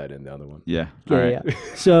 You can put that in the other one. Yeah. All right. Yeah.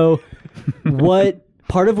 So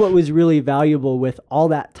part of what was really valuable with all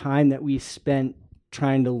that time that we spent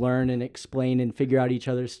trying to learn and explain and figure out each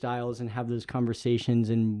other's styles and have those conversations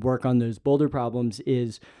and work on those boulder problems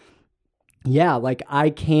is, like I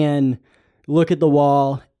can look at the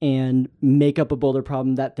wall and make up a boulder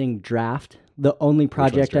problem. That thing draft. The only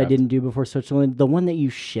project I didn't do before Switzerland, the one that you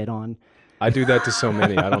shit on. I do that to so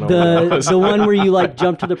many. I don't know. The one where you like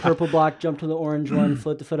jump to the purple block, jump to the orange one,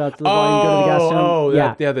 float the foot out to the volume, go to the gas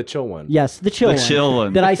down. The chill one. Yes, the chill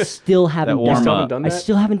one. That I still haven't done. I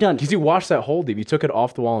still haven't done. Because you washed that hole deep. You took it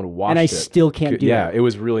off the wall and washed it. And I still can't do it. Yeah, it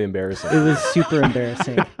was really embarrassing. It was super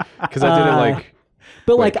embarrassing. Because I did it like...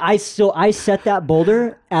 But like I set that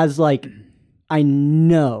boulder as like, I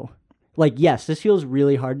know. Like, yes, this feels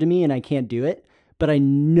really hard to me and I can't do it. But I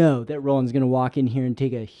know that Roland's going to walk in here and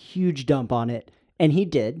take a huge dump on it. And he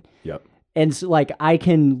did. Yep. And so, like,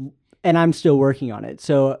 and I'm still working on it.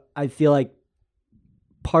 So I feel like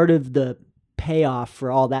part of the payoff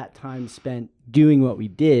for all that time spent doing what we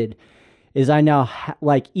did is I now,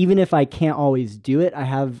 even if I can't always do it, I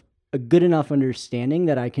have a good enough understanding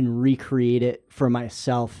that I can recreate it for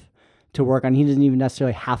myself to work on. He doesn't even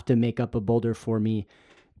necessarily have to make up a boulder for me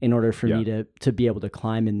in order for me to be able to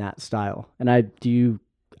climb in that style. And I've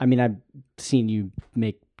seen you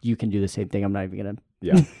you can do the same thing. I'm not even going to.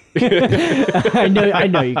 Yeah. I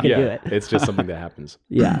know you can do it. It's just something that happens.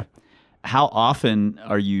 Yeah. How often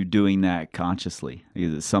are you doing that consciously?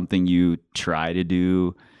 Is it something you try to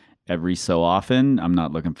do every so often? I'm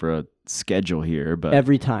not looking for a schedule here, but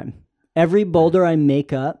every time. Every boulder I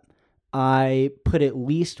make up, I put at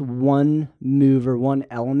least one move or one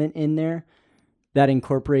element in there that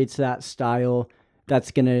incorporates that style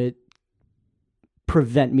that's going to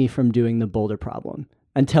prevent me from doing the boulder problem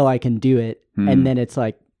until I can do it. And then it's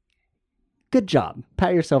like, good job.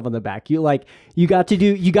 Pat yourself on the back. You got to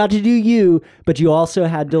do you, but you also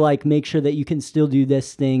had to like make sure that you can still do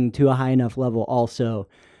this thing to a high enough level also.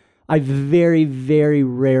 I very, very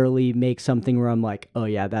rarely make something where I'm like, oh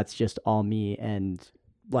yeah, that's just all me and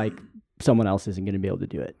like someone else isn't going to be able to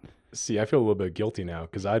do it. See, I feel a little bit guilty now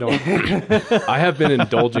because I have been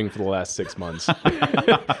indulging for the last 6 months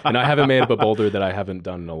and I haven't made up a boulder that I haven't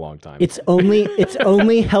done in a long time. It's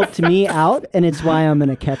only helped me out and it's why I'm going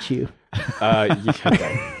to catch you.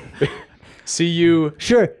 See you.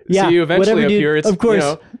 Sure. Yeah. See you eventually up here. It's, of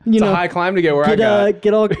course. It's a high climb to get where I got.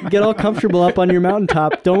 Get all comfortable up on your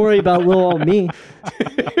mountaintop. Don't worry about little old me.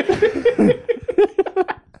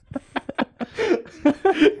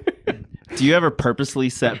 Do you ever purposely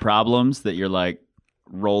set problems that you're like,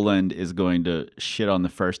 Rowland is going to shit on the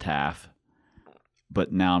first half,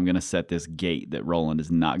 but now I'm going to set this gate that Rowland is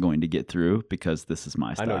not going to get through because this is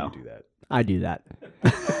my style? I know you do that. I do that.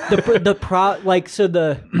 He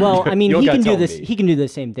can do this. He can do the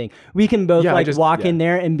same thing. We can both walk in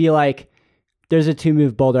there and be like, "There's a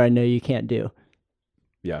 2-move boulder I know you can't do."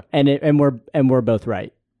 Yeah. And we're both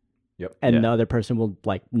right. Yep. And the other person will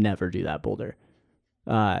like never do that boulder.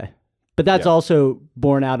 But that's also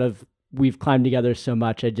born out of we've climbed together so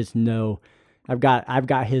much. I just know I've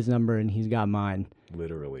got his number and he's got mine.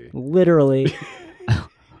 Literally.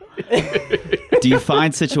 Do you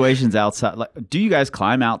find situations outside? Like, do you guys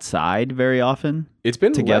climb outside very often? It's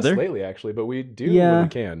been together less lately, actually, but we do when we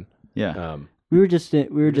can. Yeah. We were just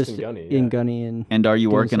in Gunny. and are you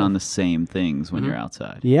working on the same things when you're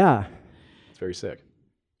outside? Yeah. It's very sick.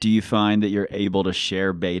 Do you find that you're able to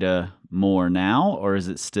share beta more now, or is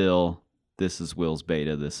it still this is Will's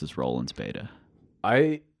beta, this is Rowland's beta?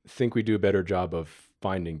 I think we do a better job of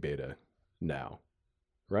finding beta now,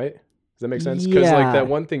 right? Does that make sense? Because like that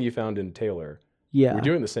one thing you found in Taylor, we're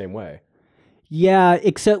doing the same way. Yeah,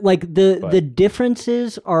 except like the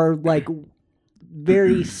differences are like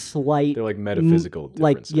very slight. They're like metaphysical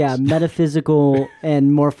differences. Metaphysical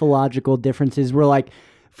and morphological differences. We're like,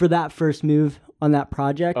 for that first move on that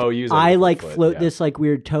project, I like float this like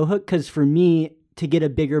weird toe hook because for me to get a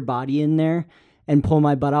bigger body in there and pull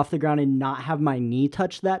my butt off the ground and not have my knee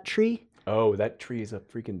touch that tree. Oh, that tree is a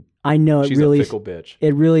freaking... I know. She's a fickle bitch.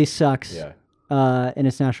 It really sucks. Yeah. And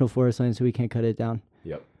it's national forest land, so we can't cut it down.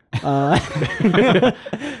 Yep. It's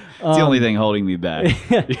the only thing holding me back.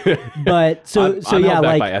 But so I'm yeah, held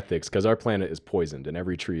back like by ethics because our planet is poisoned and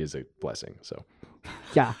every tree is a blessing. So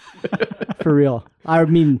yeah, for real. I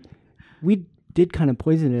mean, we did kind of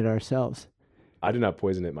poison it ourselves. I did not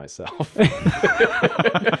poison it myself.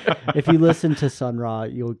 If you listen to Sun Ra,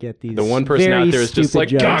 you'll get these. The one person very out there is just like,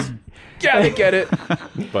 stupid jokes. God, yeah, they get it.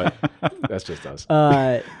 But that's just us.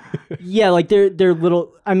 Yeah, like they're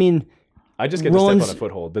little. I mean, I just get to Rowland's- step on a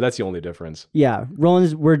foothold, but that's the only difference. yeah,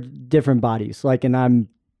 Rowland's we're different bodies. Like, and I'm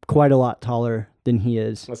quite a lot taller than he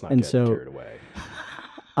is. Let's not and get so, carried away.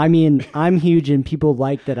 I mean, I'm huge, and people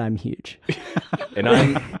like that I'm huge. And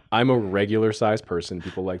I'm a regular sized person.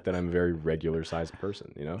 People like that I'm a very regular sized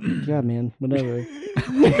person, you know? Yeah, man, whatever.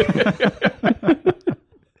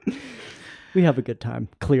 We have a good time,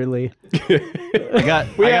 clearly. I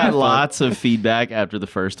got lots of feedback after the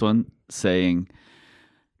first one saying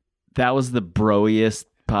that was the broiest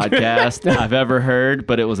podcast I've ever heard,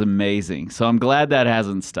 but it was amazing. So I'm glad that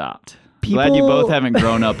hasn't stopped. Glad you both haven't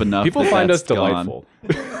grown up enough. People that find us that's gone. delightful.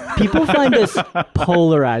 People find us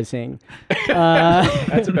polarizing.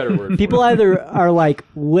 That's a better word. People either are like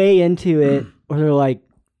way into it, or they're like,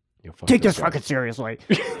 Yo, fuck take this guy. fucking seriously.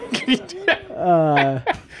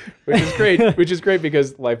 Which is great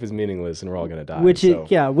because life is meaningless and we're all gonna die. Which so.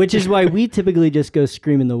 is which is why we typically just go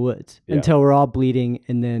scream in the woods Yeah. until we're all bleeding,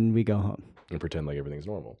 and then we go home. And pretend like everything's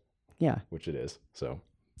normal, Yeah. which it is. So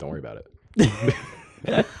don't worry about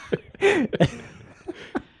it.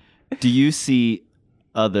 Do you see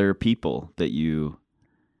other people that you?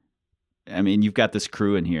 I mean, you've got this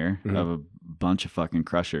crew in here of a bunch of fucking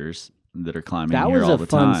crushers that are climbing That here was all a the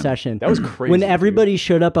fun time. session. That was crazy. When dude. everybody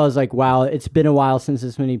showed up, I was like, wow, it's been a while since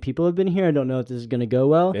this many people have been here. I don't know if this is going to go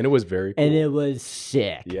well. And it was very cool. And it was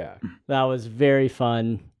sick. Yeah. That was very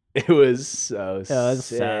fun. It was so It was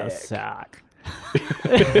so sick.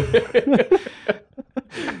 sick.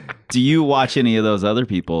 Do you watch any of those other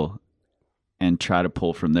people and try to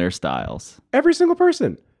pull from their styles? Every single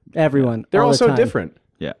person. Everyone. They're all the so time. different.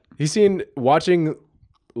 Yeah. He's seen watching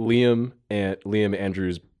Liam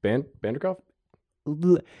Andrews Vanderkopf?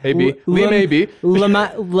 AB. Liam AB.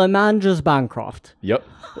 Lemandras Bancroft. Yep.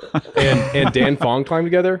 and Dan Fong climb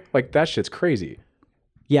together? Like that shit's crazy.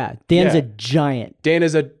 Yeah. Dan's Yeah. a giant. Dan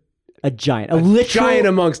is a giant. A literal giant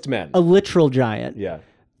amongst men. A literal giant. Yeah.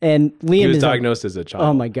 And Liam He was is diagnosed as a child.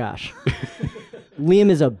 oh my gosh. Liam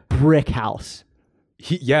is a brick house.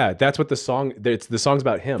 Yeah, that's what the song. The song's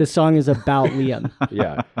about him. The song is about Liam.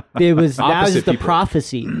 Yeah, That was Opposite the people.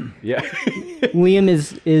 prophecy. yeah. Liam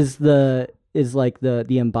is like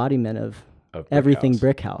the embodiment of Of Brick everything House.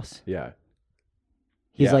 brick house. Yeah,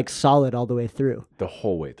 He's Yeah. like solid all the way through. the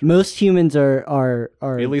whole way through. Most humans are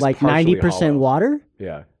At least like partially 90% hollow. water,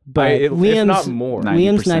 Yeah, but if Liam's not more.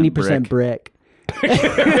 90% Liam's 90% brick.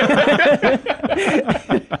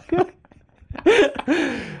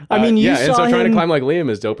 I mean, you yeah, saw and so trying him. to climb like Liam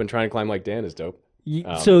is dope, and trying to climb like Dan is dope.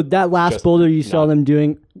 So that last just boulder you saw not- them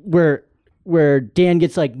doing, where Dan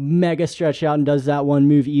gets like mega stretched out and does that one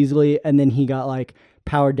move easily, and then he got like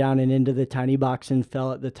powered down and into the tiny box and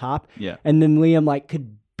fell at the top. Yeah. And then Liam like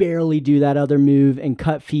could barely do that other move and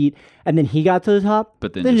cut feet, and then he got to the top,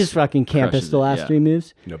 But then just just fucking campus crushes the it, last yeah. 3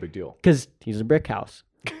 moves No big deal. because he's a brick house.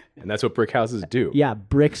 And that's what brick houses do. Yeah,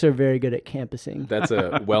 bricks are very good at campusing. That's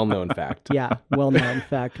a well-known fact. Yeah, well known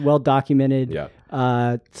fact, well documented.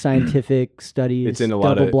 Yeah. Scientific studies. It's in a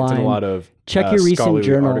lot of double-blind. Check your recent scholarly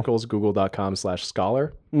journal. articles.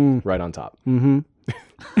 Google.com/scholar. Right on top.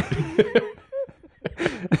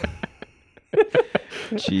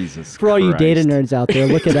 Jesus For all you Christ. data nerds out there,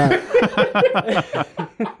 look it up.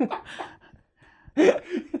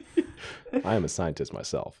 I am a scientist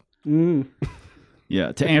myself.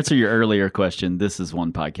 Yeah. To answer your earlier question, this is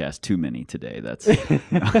one podcast too many today. That's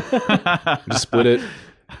Just split it.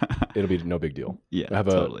 It'll be no big deal. Yeah, I have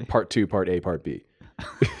totally. a part 2, part A, part B.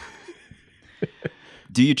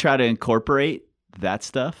 Do you try to incorporate that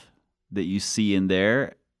stuff that you see in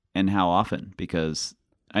there, and how often? Because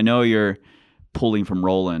I know you're pulling from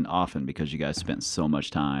Rowland often because you guys spent so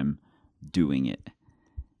much time doing it.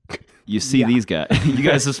 You see these guys. You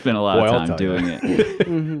guys have spent a lot Boy, of I'll time tell doing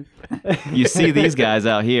you. it. You see these guys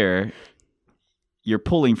out here. You're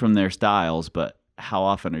pulling from their styles, but how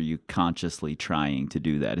often are you consciously trying to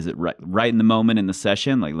do that? Is it right in the moment in the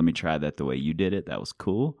session? Like, let me try that the way you did it. That was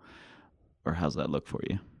cool. Or how's that look for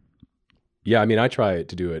you? Yeah, I mean, I try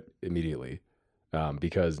to do it immediately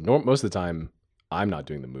because most of the time I'm not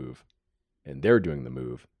doing the move. and they're doing the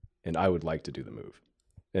move, and I would like to do the move.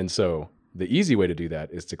 And so the easy way to do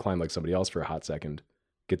that is to climb like somebody else for a hot second,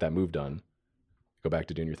 get that move done, go back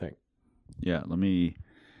to doing your thing. Yeah, let me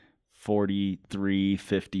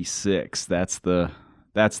 43:56.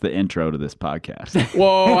 That's the intro to this podcast.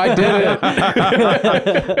 Whoa, I did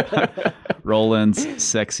it. Rowland's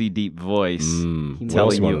sexy deep voice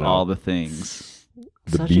telling you all the things.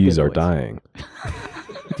 The Such a bees good are voice. dying.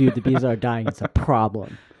 Dude, the bees are dying. It's a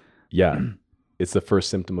problem. Yeah. It's the first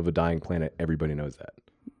symptom of a dying planet. Everybody knows that.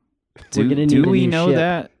 We're gonna need Do a we new know ship.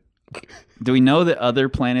 that? Do we know that other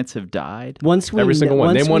planets have died? Once we Every single one.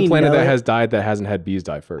 once Name one we planet know that it- has died that hasn't had bees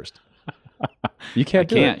die first. You can't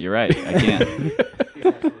do Can't. it. You're right. I can't.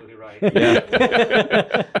 Absolutely right.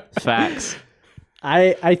 Yeah. Facts.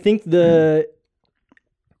 I think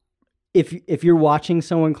if you're watching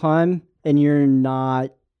someone climb and you're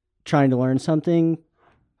not trying to learn something,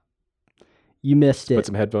 you missed Put it.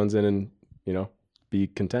 some headphones in and, be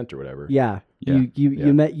content or whatever. Yeah. Yeah.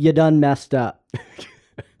 You done messed up.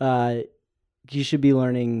 You should be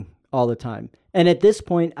learning all the time. And at this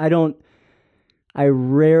point, I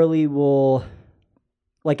rarely will,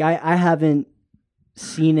 like, I haven't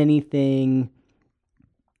seen anything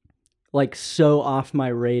like so off my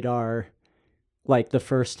radar like the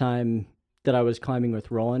first time that I was climbing with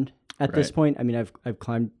Rowland. At this Right. point, I mean, I've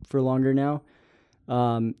climbed for longer now.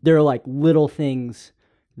 There are like little things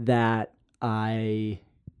that I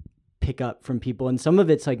pick up from people, and some of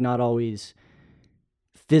it's like not always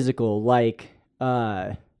physical. Like,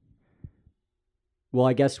 well,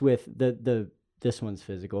 I guess with this one's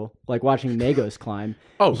physical. Like watching Magos climb.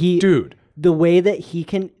 Oh, dude. The way that he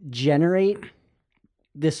can generate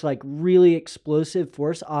this like really explosive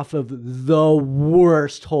force off of the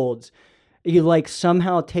worst holds. He like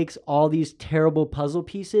somehow takes all these terrible puzzle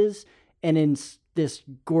pieces and in this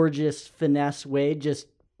gorgeous finesse way just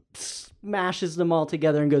smashes them all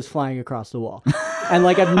together and goes flying across the wall. And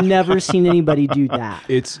like I've never seen anybody do that.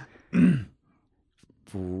 It's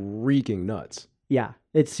freaking nuts. Yeah,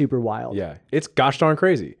 it's super wild. Yeah. It's gosh darn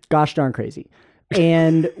crazy. Gosh darn crazy.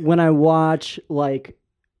 And when I watch like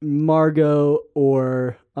Margot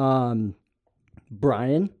or Brian,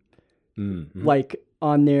 like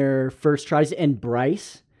on their first tries, and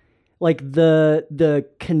Bryce, like the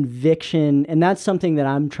conviction, and that's something that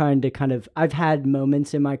I'm trying to kind of, I've had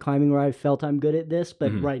moments in my climbing where I felt I'm good at this,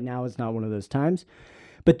 but right now it's not one of those times.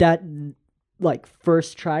 But that like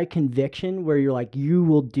first try conviction where you're like, you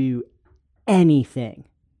will do anything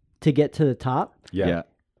to get to the top. Yeah.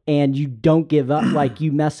 And you don't give up. Like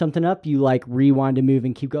you mess something up, you like rewind a move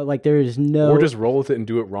and keep going. Like there is no, Or just roll with it and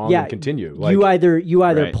do it wrong and continue. Like, you either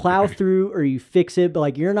Right. plow through or you fix it, but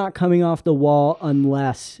like you're not coming off the wall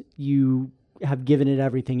unless you have given it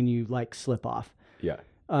everything and you like slip off. yeah.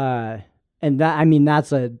 And that, I mean,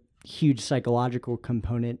 that's a huge psychological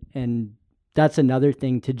component, and that's another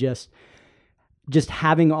thing to just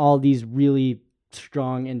having all these really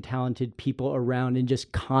strong and talented people around and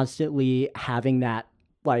just constantly having that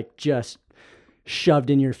like just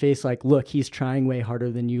shoved in your face, like, look, he's trying way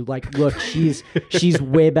harder than you, like, look, she's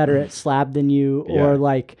way better at slab than you, or Yeah.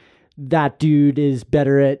 like that dude is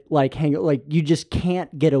better at like like you just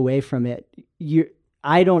can't get away from it.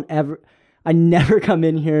 I never come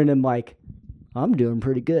in here and I'm like, I'm doing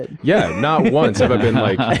pretty good. Yeah. Not once have I been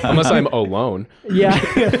like, unless I'm alone Yeah.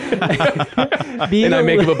 and I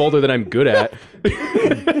make up a boulder that I'm good at.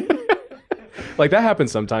 Like that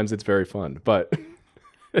happens sometimes. It's very fun, but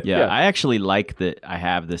Yeah, I actually like that I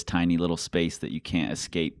have this tiny little space that you can't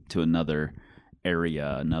escape to another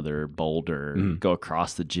area, another boulder, go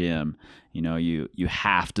across the gym. You know, you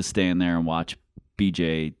have to stand there and watch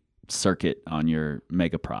BJ circuit on your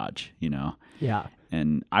Mega Proj, you know. Yeah.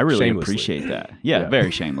 And I really Shamelessly. appreciate that. Yeah, Yeah.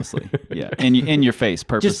 very shamelessly. Yeah, in your face,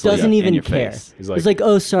 purposely. Just doesn't in even your care. face. He's He's like- like,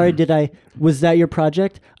 oh, sorry, was that your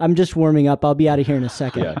project? I'm just warming up. I'll be out of here in a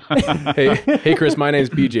second. yeah. Hey, Chris, my name's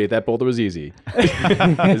BJ. That boulder was easy.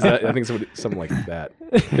 I think something like that.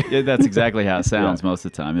 Yeah, that's exactly how it sounds most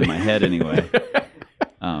of the time in my head, anyway.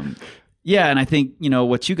 Yeah, and I think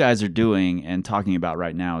what you guys are doing and talking about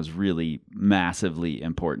right now is really massively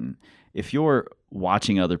important. If you're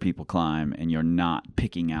watching other people climb and you're not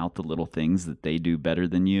picking out the little things that they do better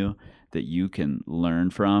than you that you can learn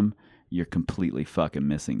from, you're completely fucking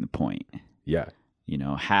missing the point. Yeah.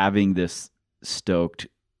 Having this stoked,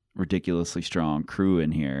 ridiculously strong crew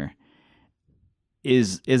in here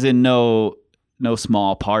is in no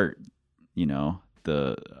small part,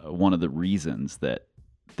 the one of the reasons that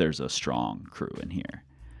there's a strong crew in here.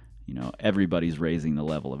 Everybody's raising the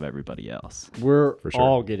level of everybody else. We're For sure.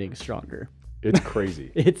 all getting stronger. It's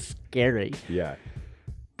crazy. It's scary. Yeah.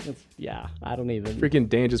 Yeah, I don't even Freaking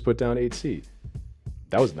Dan just put down 8C.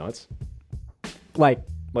 That was nuts. like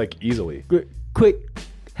Easily. quick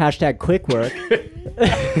hashtag quick work.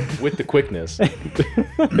 With the quickness.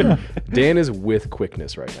 Dan is with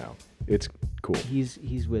quickness right now. It's cool.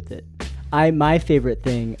 He's with it. My favorite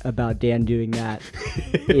thing about Dan doing that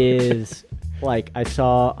is like I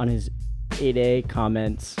saw on his 8A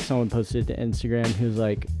comments, someone posted to Instagram who's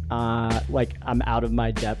like I'm out of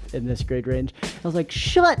my depth in this grade range. I was like,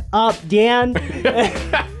 shut up, Dan.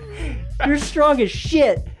 You're strong as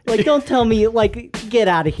shit. Like, don't tell me, like, get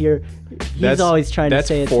out of here. He's always trying to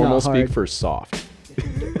say it's not hard. That's formal speak for soft.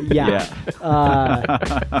 Yeah.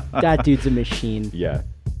 That dude's a machine. Yeah.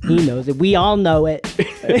 He knows it. We all know it.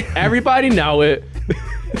 Everybody know it.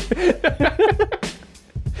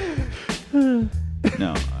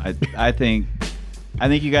 No, I think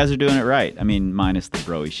you guys are doing it right. I mean, minus the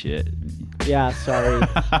broy shit. Yeah, sorry.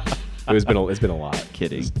 It's been a lot.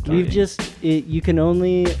 Kidding. You can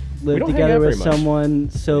only live don't hang together out with very much someone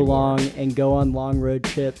so anymore. long and go on long road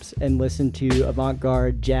trips and listen to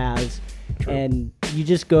avant-garde jazz, and you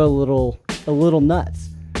just go a little nuts.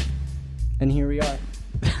 And here we are.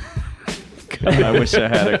 God, I wish I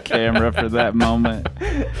had a camera for that moment.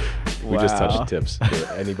 We just touched tips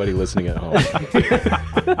for anybody listening at home.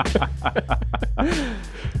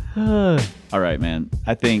 All right, man.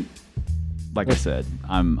 I think, like I said,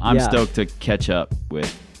 I'm stoked to catch up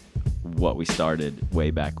with what we started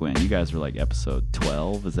way back when. You guys were like episode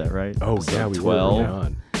 12, is that right? Oh, Episode yeah, we 12, were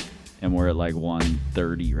on. and we're at like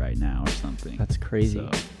 130 right now or something. That's crazy.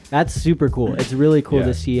 So, That's super cool. It's really cool Yeah.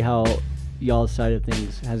 to see how y'all's side of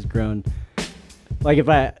things has grown. Like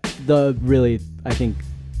I think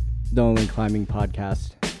the only climbing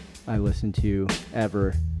podcast I listen to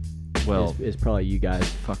ever well, is probably you guys.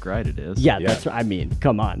 fuck right it is. Yeah, Yeah. that's what I mean.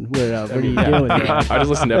 Come on. What are you doing there? I just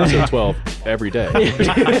listen to episode 12 every day.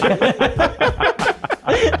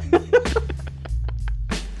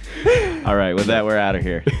 All right, with that, we're out of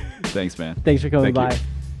here. Thanks, man. Thanks for coming Thank by.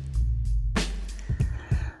 you.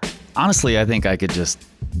 Honestly, I think I could just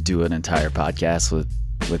do an entire podcast with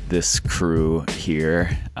this crew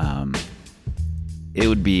here. It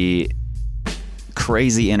would be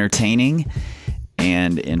crazy entertaining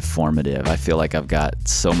and informative. I feel like I've got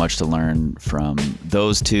so much to learn from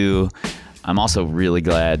those two. I'm also really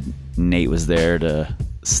glad Nate was there to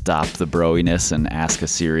stop the broiness and ask a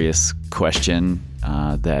serious question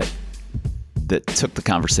that took the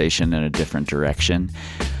conversation in a different direction.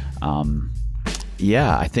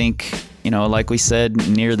 Yeah, I think, like we said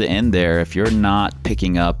near the end there, if you're not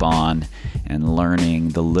picking up on and learning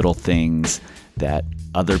the little things that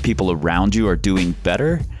other people around you are doing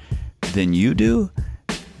better than you do,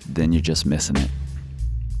 then you're just missing it.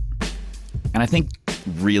 And I think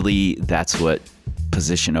really that's what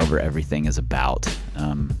position over everything is about.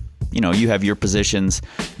 You have your positions,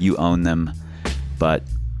 you own them, but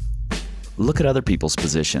look at other people's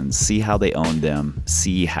positions, see how they own them,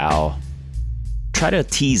 try to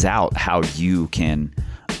tease out how you can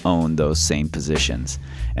own those same positions.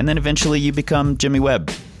 And then eventually you become Jimmy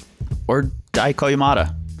Webb or Daiko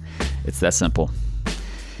Yamada. It's that simple.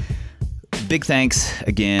 Big thanks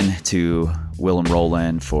again to Will and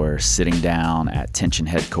Rowland for sitting down at Tension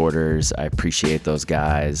headquarters. I appreciate those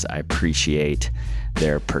guys. I appreciate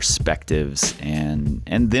their perspectives and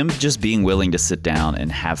them just being willing to sit down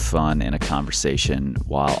and have fun in a conversation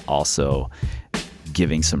while also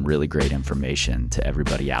giving some really great information to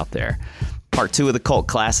everybody out there. Part 2 of the Cult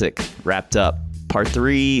Classic wrapped up. Part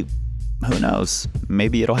 3, who knows?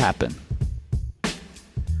 Maybe it'll happen.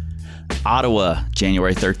 Ottawa,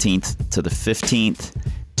 January 13th to the 15th,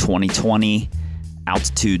 2020,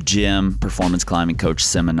 Altitude Gym Performance Climbing Coach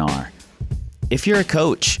Seminar. If you're a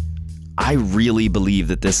coach, I really believe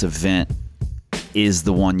that this event is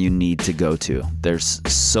the one you need to go to. There's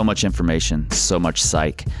so much information, so much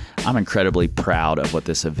psych. I'm incredibly proud of what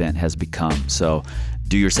this event has become. So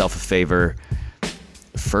do yourself a favor,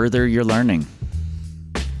 further your learning.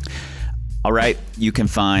 All right, you can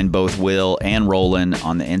find both Will and Rowland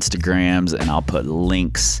on the Instagrams, and I'll put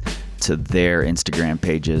links to their Instagram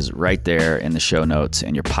pages right there in the show notes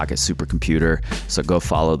in your pocket supercomputer. So go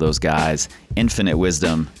follow those guys. Infinite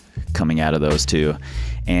wisdom coming out of those two.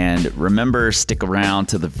 And remember, stick around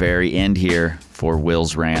to the very end here for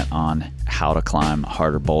Will's rant on how to climb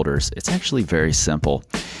harder boulders. It's actually very simple.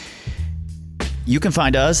 You can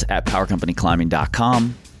find us at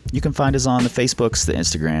powercompanyclimbing.com. You can find us on the Facebooks, the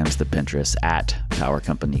Instagrams, the Pinterest at Power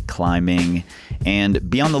Company Climbing. And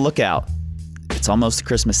be on the lookout. It's almost the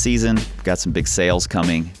Christmas season. We've got some big sales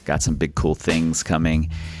coming, got some big cool things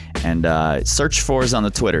coming. And search for us on the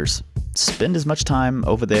Twitters. spend as much time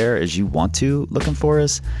over there as you want to looking for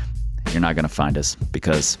us, you're not going to find us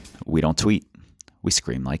because we don't tweet. We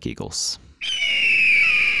scream like eagles.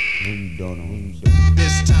 This time,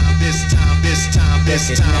 this time, this time,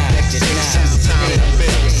 this time, this time,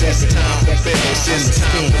 this time, this time, this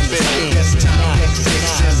time, this time,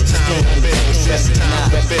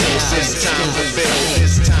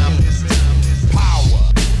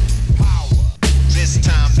 power, this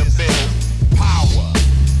time to build power,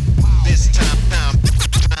 this time to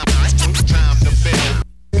build power, this time to build power.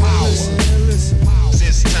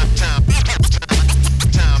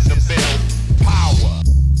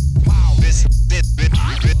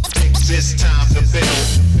 This time to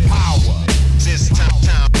build power. This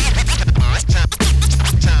time to build power. This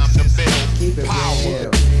time to build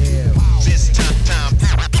power. This time to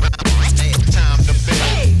build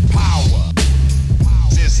power. This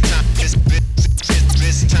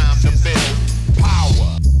time to build power.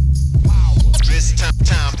 This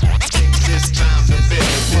time to build.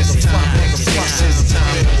 This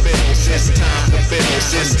time to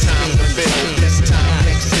build. This time to build.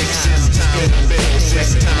 This time to build.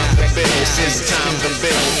 This time to build. This time to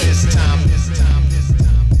build. This time.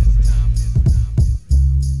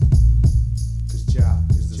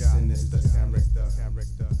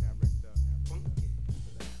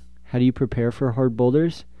 How do you prepare for hard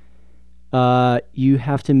boulders? You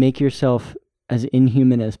have to make yourself as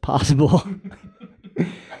inhuman as possible.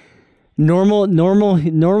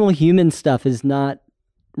 Normal human stuff is not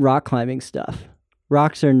rock climbing stuff.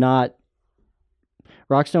 Rocks don't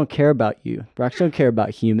care about you. Rocks don't care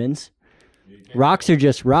about humans. Rocks are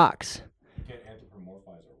just rocks. You can't anthropomorphize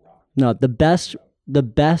a rock. No, the best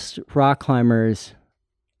rock climbers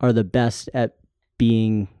are the best at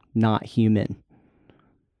being not human.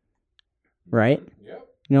 Right? Yep.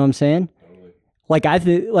 You know what I'm saying? Totally. Like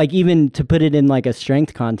like even to put it in like a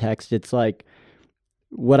strength context, it's like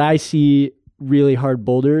what I see really hard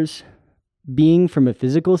boulders being from a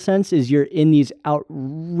physical sense is you're in these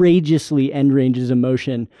outrageously end ranges of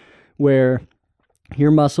motion where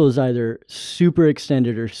your muscle is either super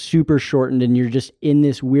extended or super shortened and you're just in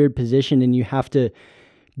this weird position and you have to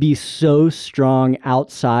be so strong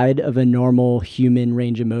outside of a normal human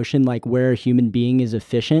range of motion, like where a human being is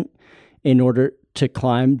efficient in order to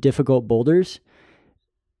climb difficult boulders.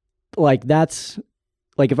 Like that's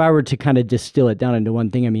like if I were to kind of distill it down into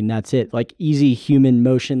one thing, I mean, that's it. Like easy human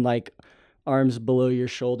motion, like arms below your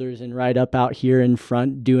shoulders and right up out here in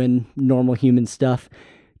front doing normal human stuff,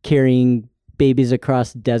 carrying babies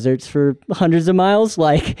across deserts for hundreds of miles.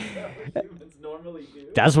 Like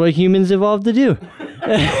that's what humans evolved to do.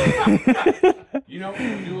 You know, we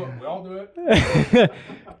do it. We all do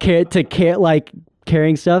it. Like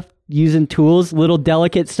carrying stuff, using tools, little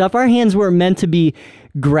delicate stuff. Our hands weren't meant to be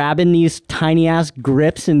grabbing these tiny ass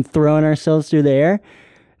grips and throwing ourselves through the air.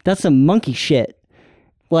 That's some monkey shit.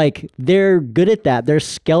 Like they're good at that. Their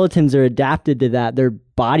skeletons are adapted to that. Their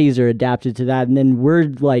bodies are adapted to that. And then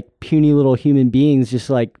we're like puny little human beings just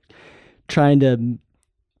like trying to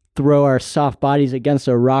throw our soft bodies against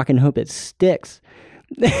a rock and hope it sticks.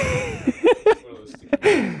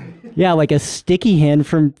 Yeah, like a sticky hand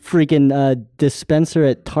from freaking dispenser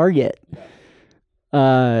at Target.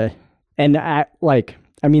 And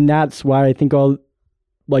I mean, that's why I think all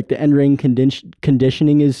like the end ring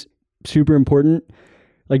conditioning is super important.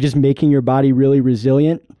 Like just making your body really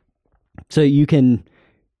resilient so you can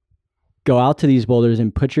go out to these boulders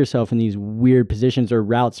and put yourself in these weird positions or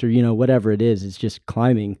routes or, you know, whatever it is. It's just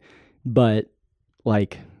climbing. But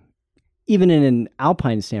like even in an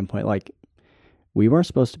alpine standpoint, like we weren't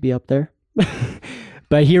supposed to be up there.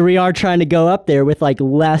 But here we are trying to go up there with like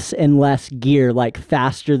less and less gear, like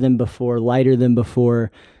faster than before, lighter than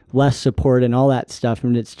before, less support and all that stuff.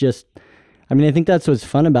 And it's just, I mean, I think that's what's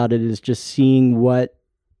fun about it is just seeing what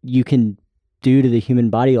you can do to the human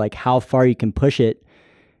body, like how far you can push it,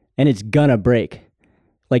 and it's gonna break.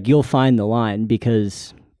 Like you'll find the line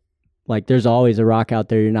because like there's always a rock out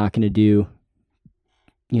there you're not gonna do.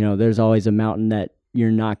 You know, there's always a mountain that you're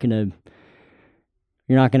not gonna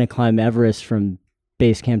climb Everest from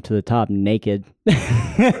base camp to the top naked. You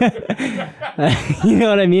know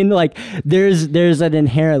what I mean? Like there's an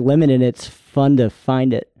inherent limit and it's fun to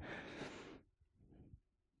find it.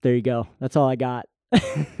 There you go. That's all I got.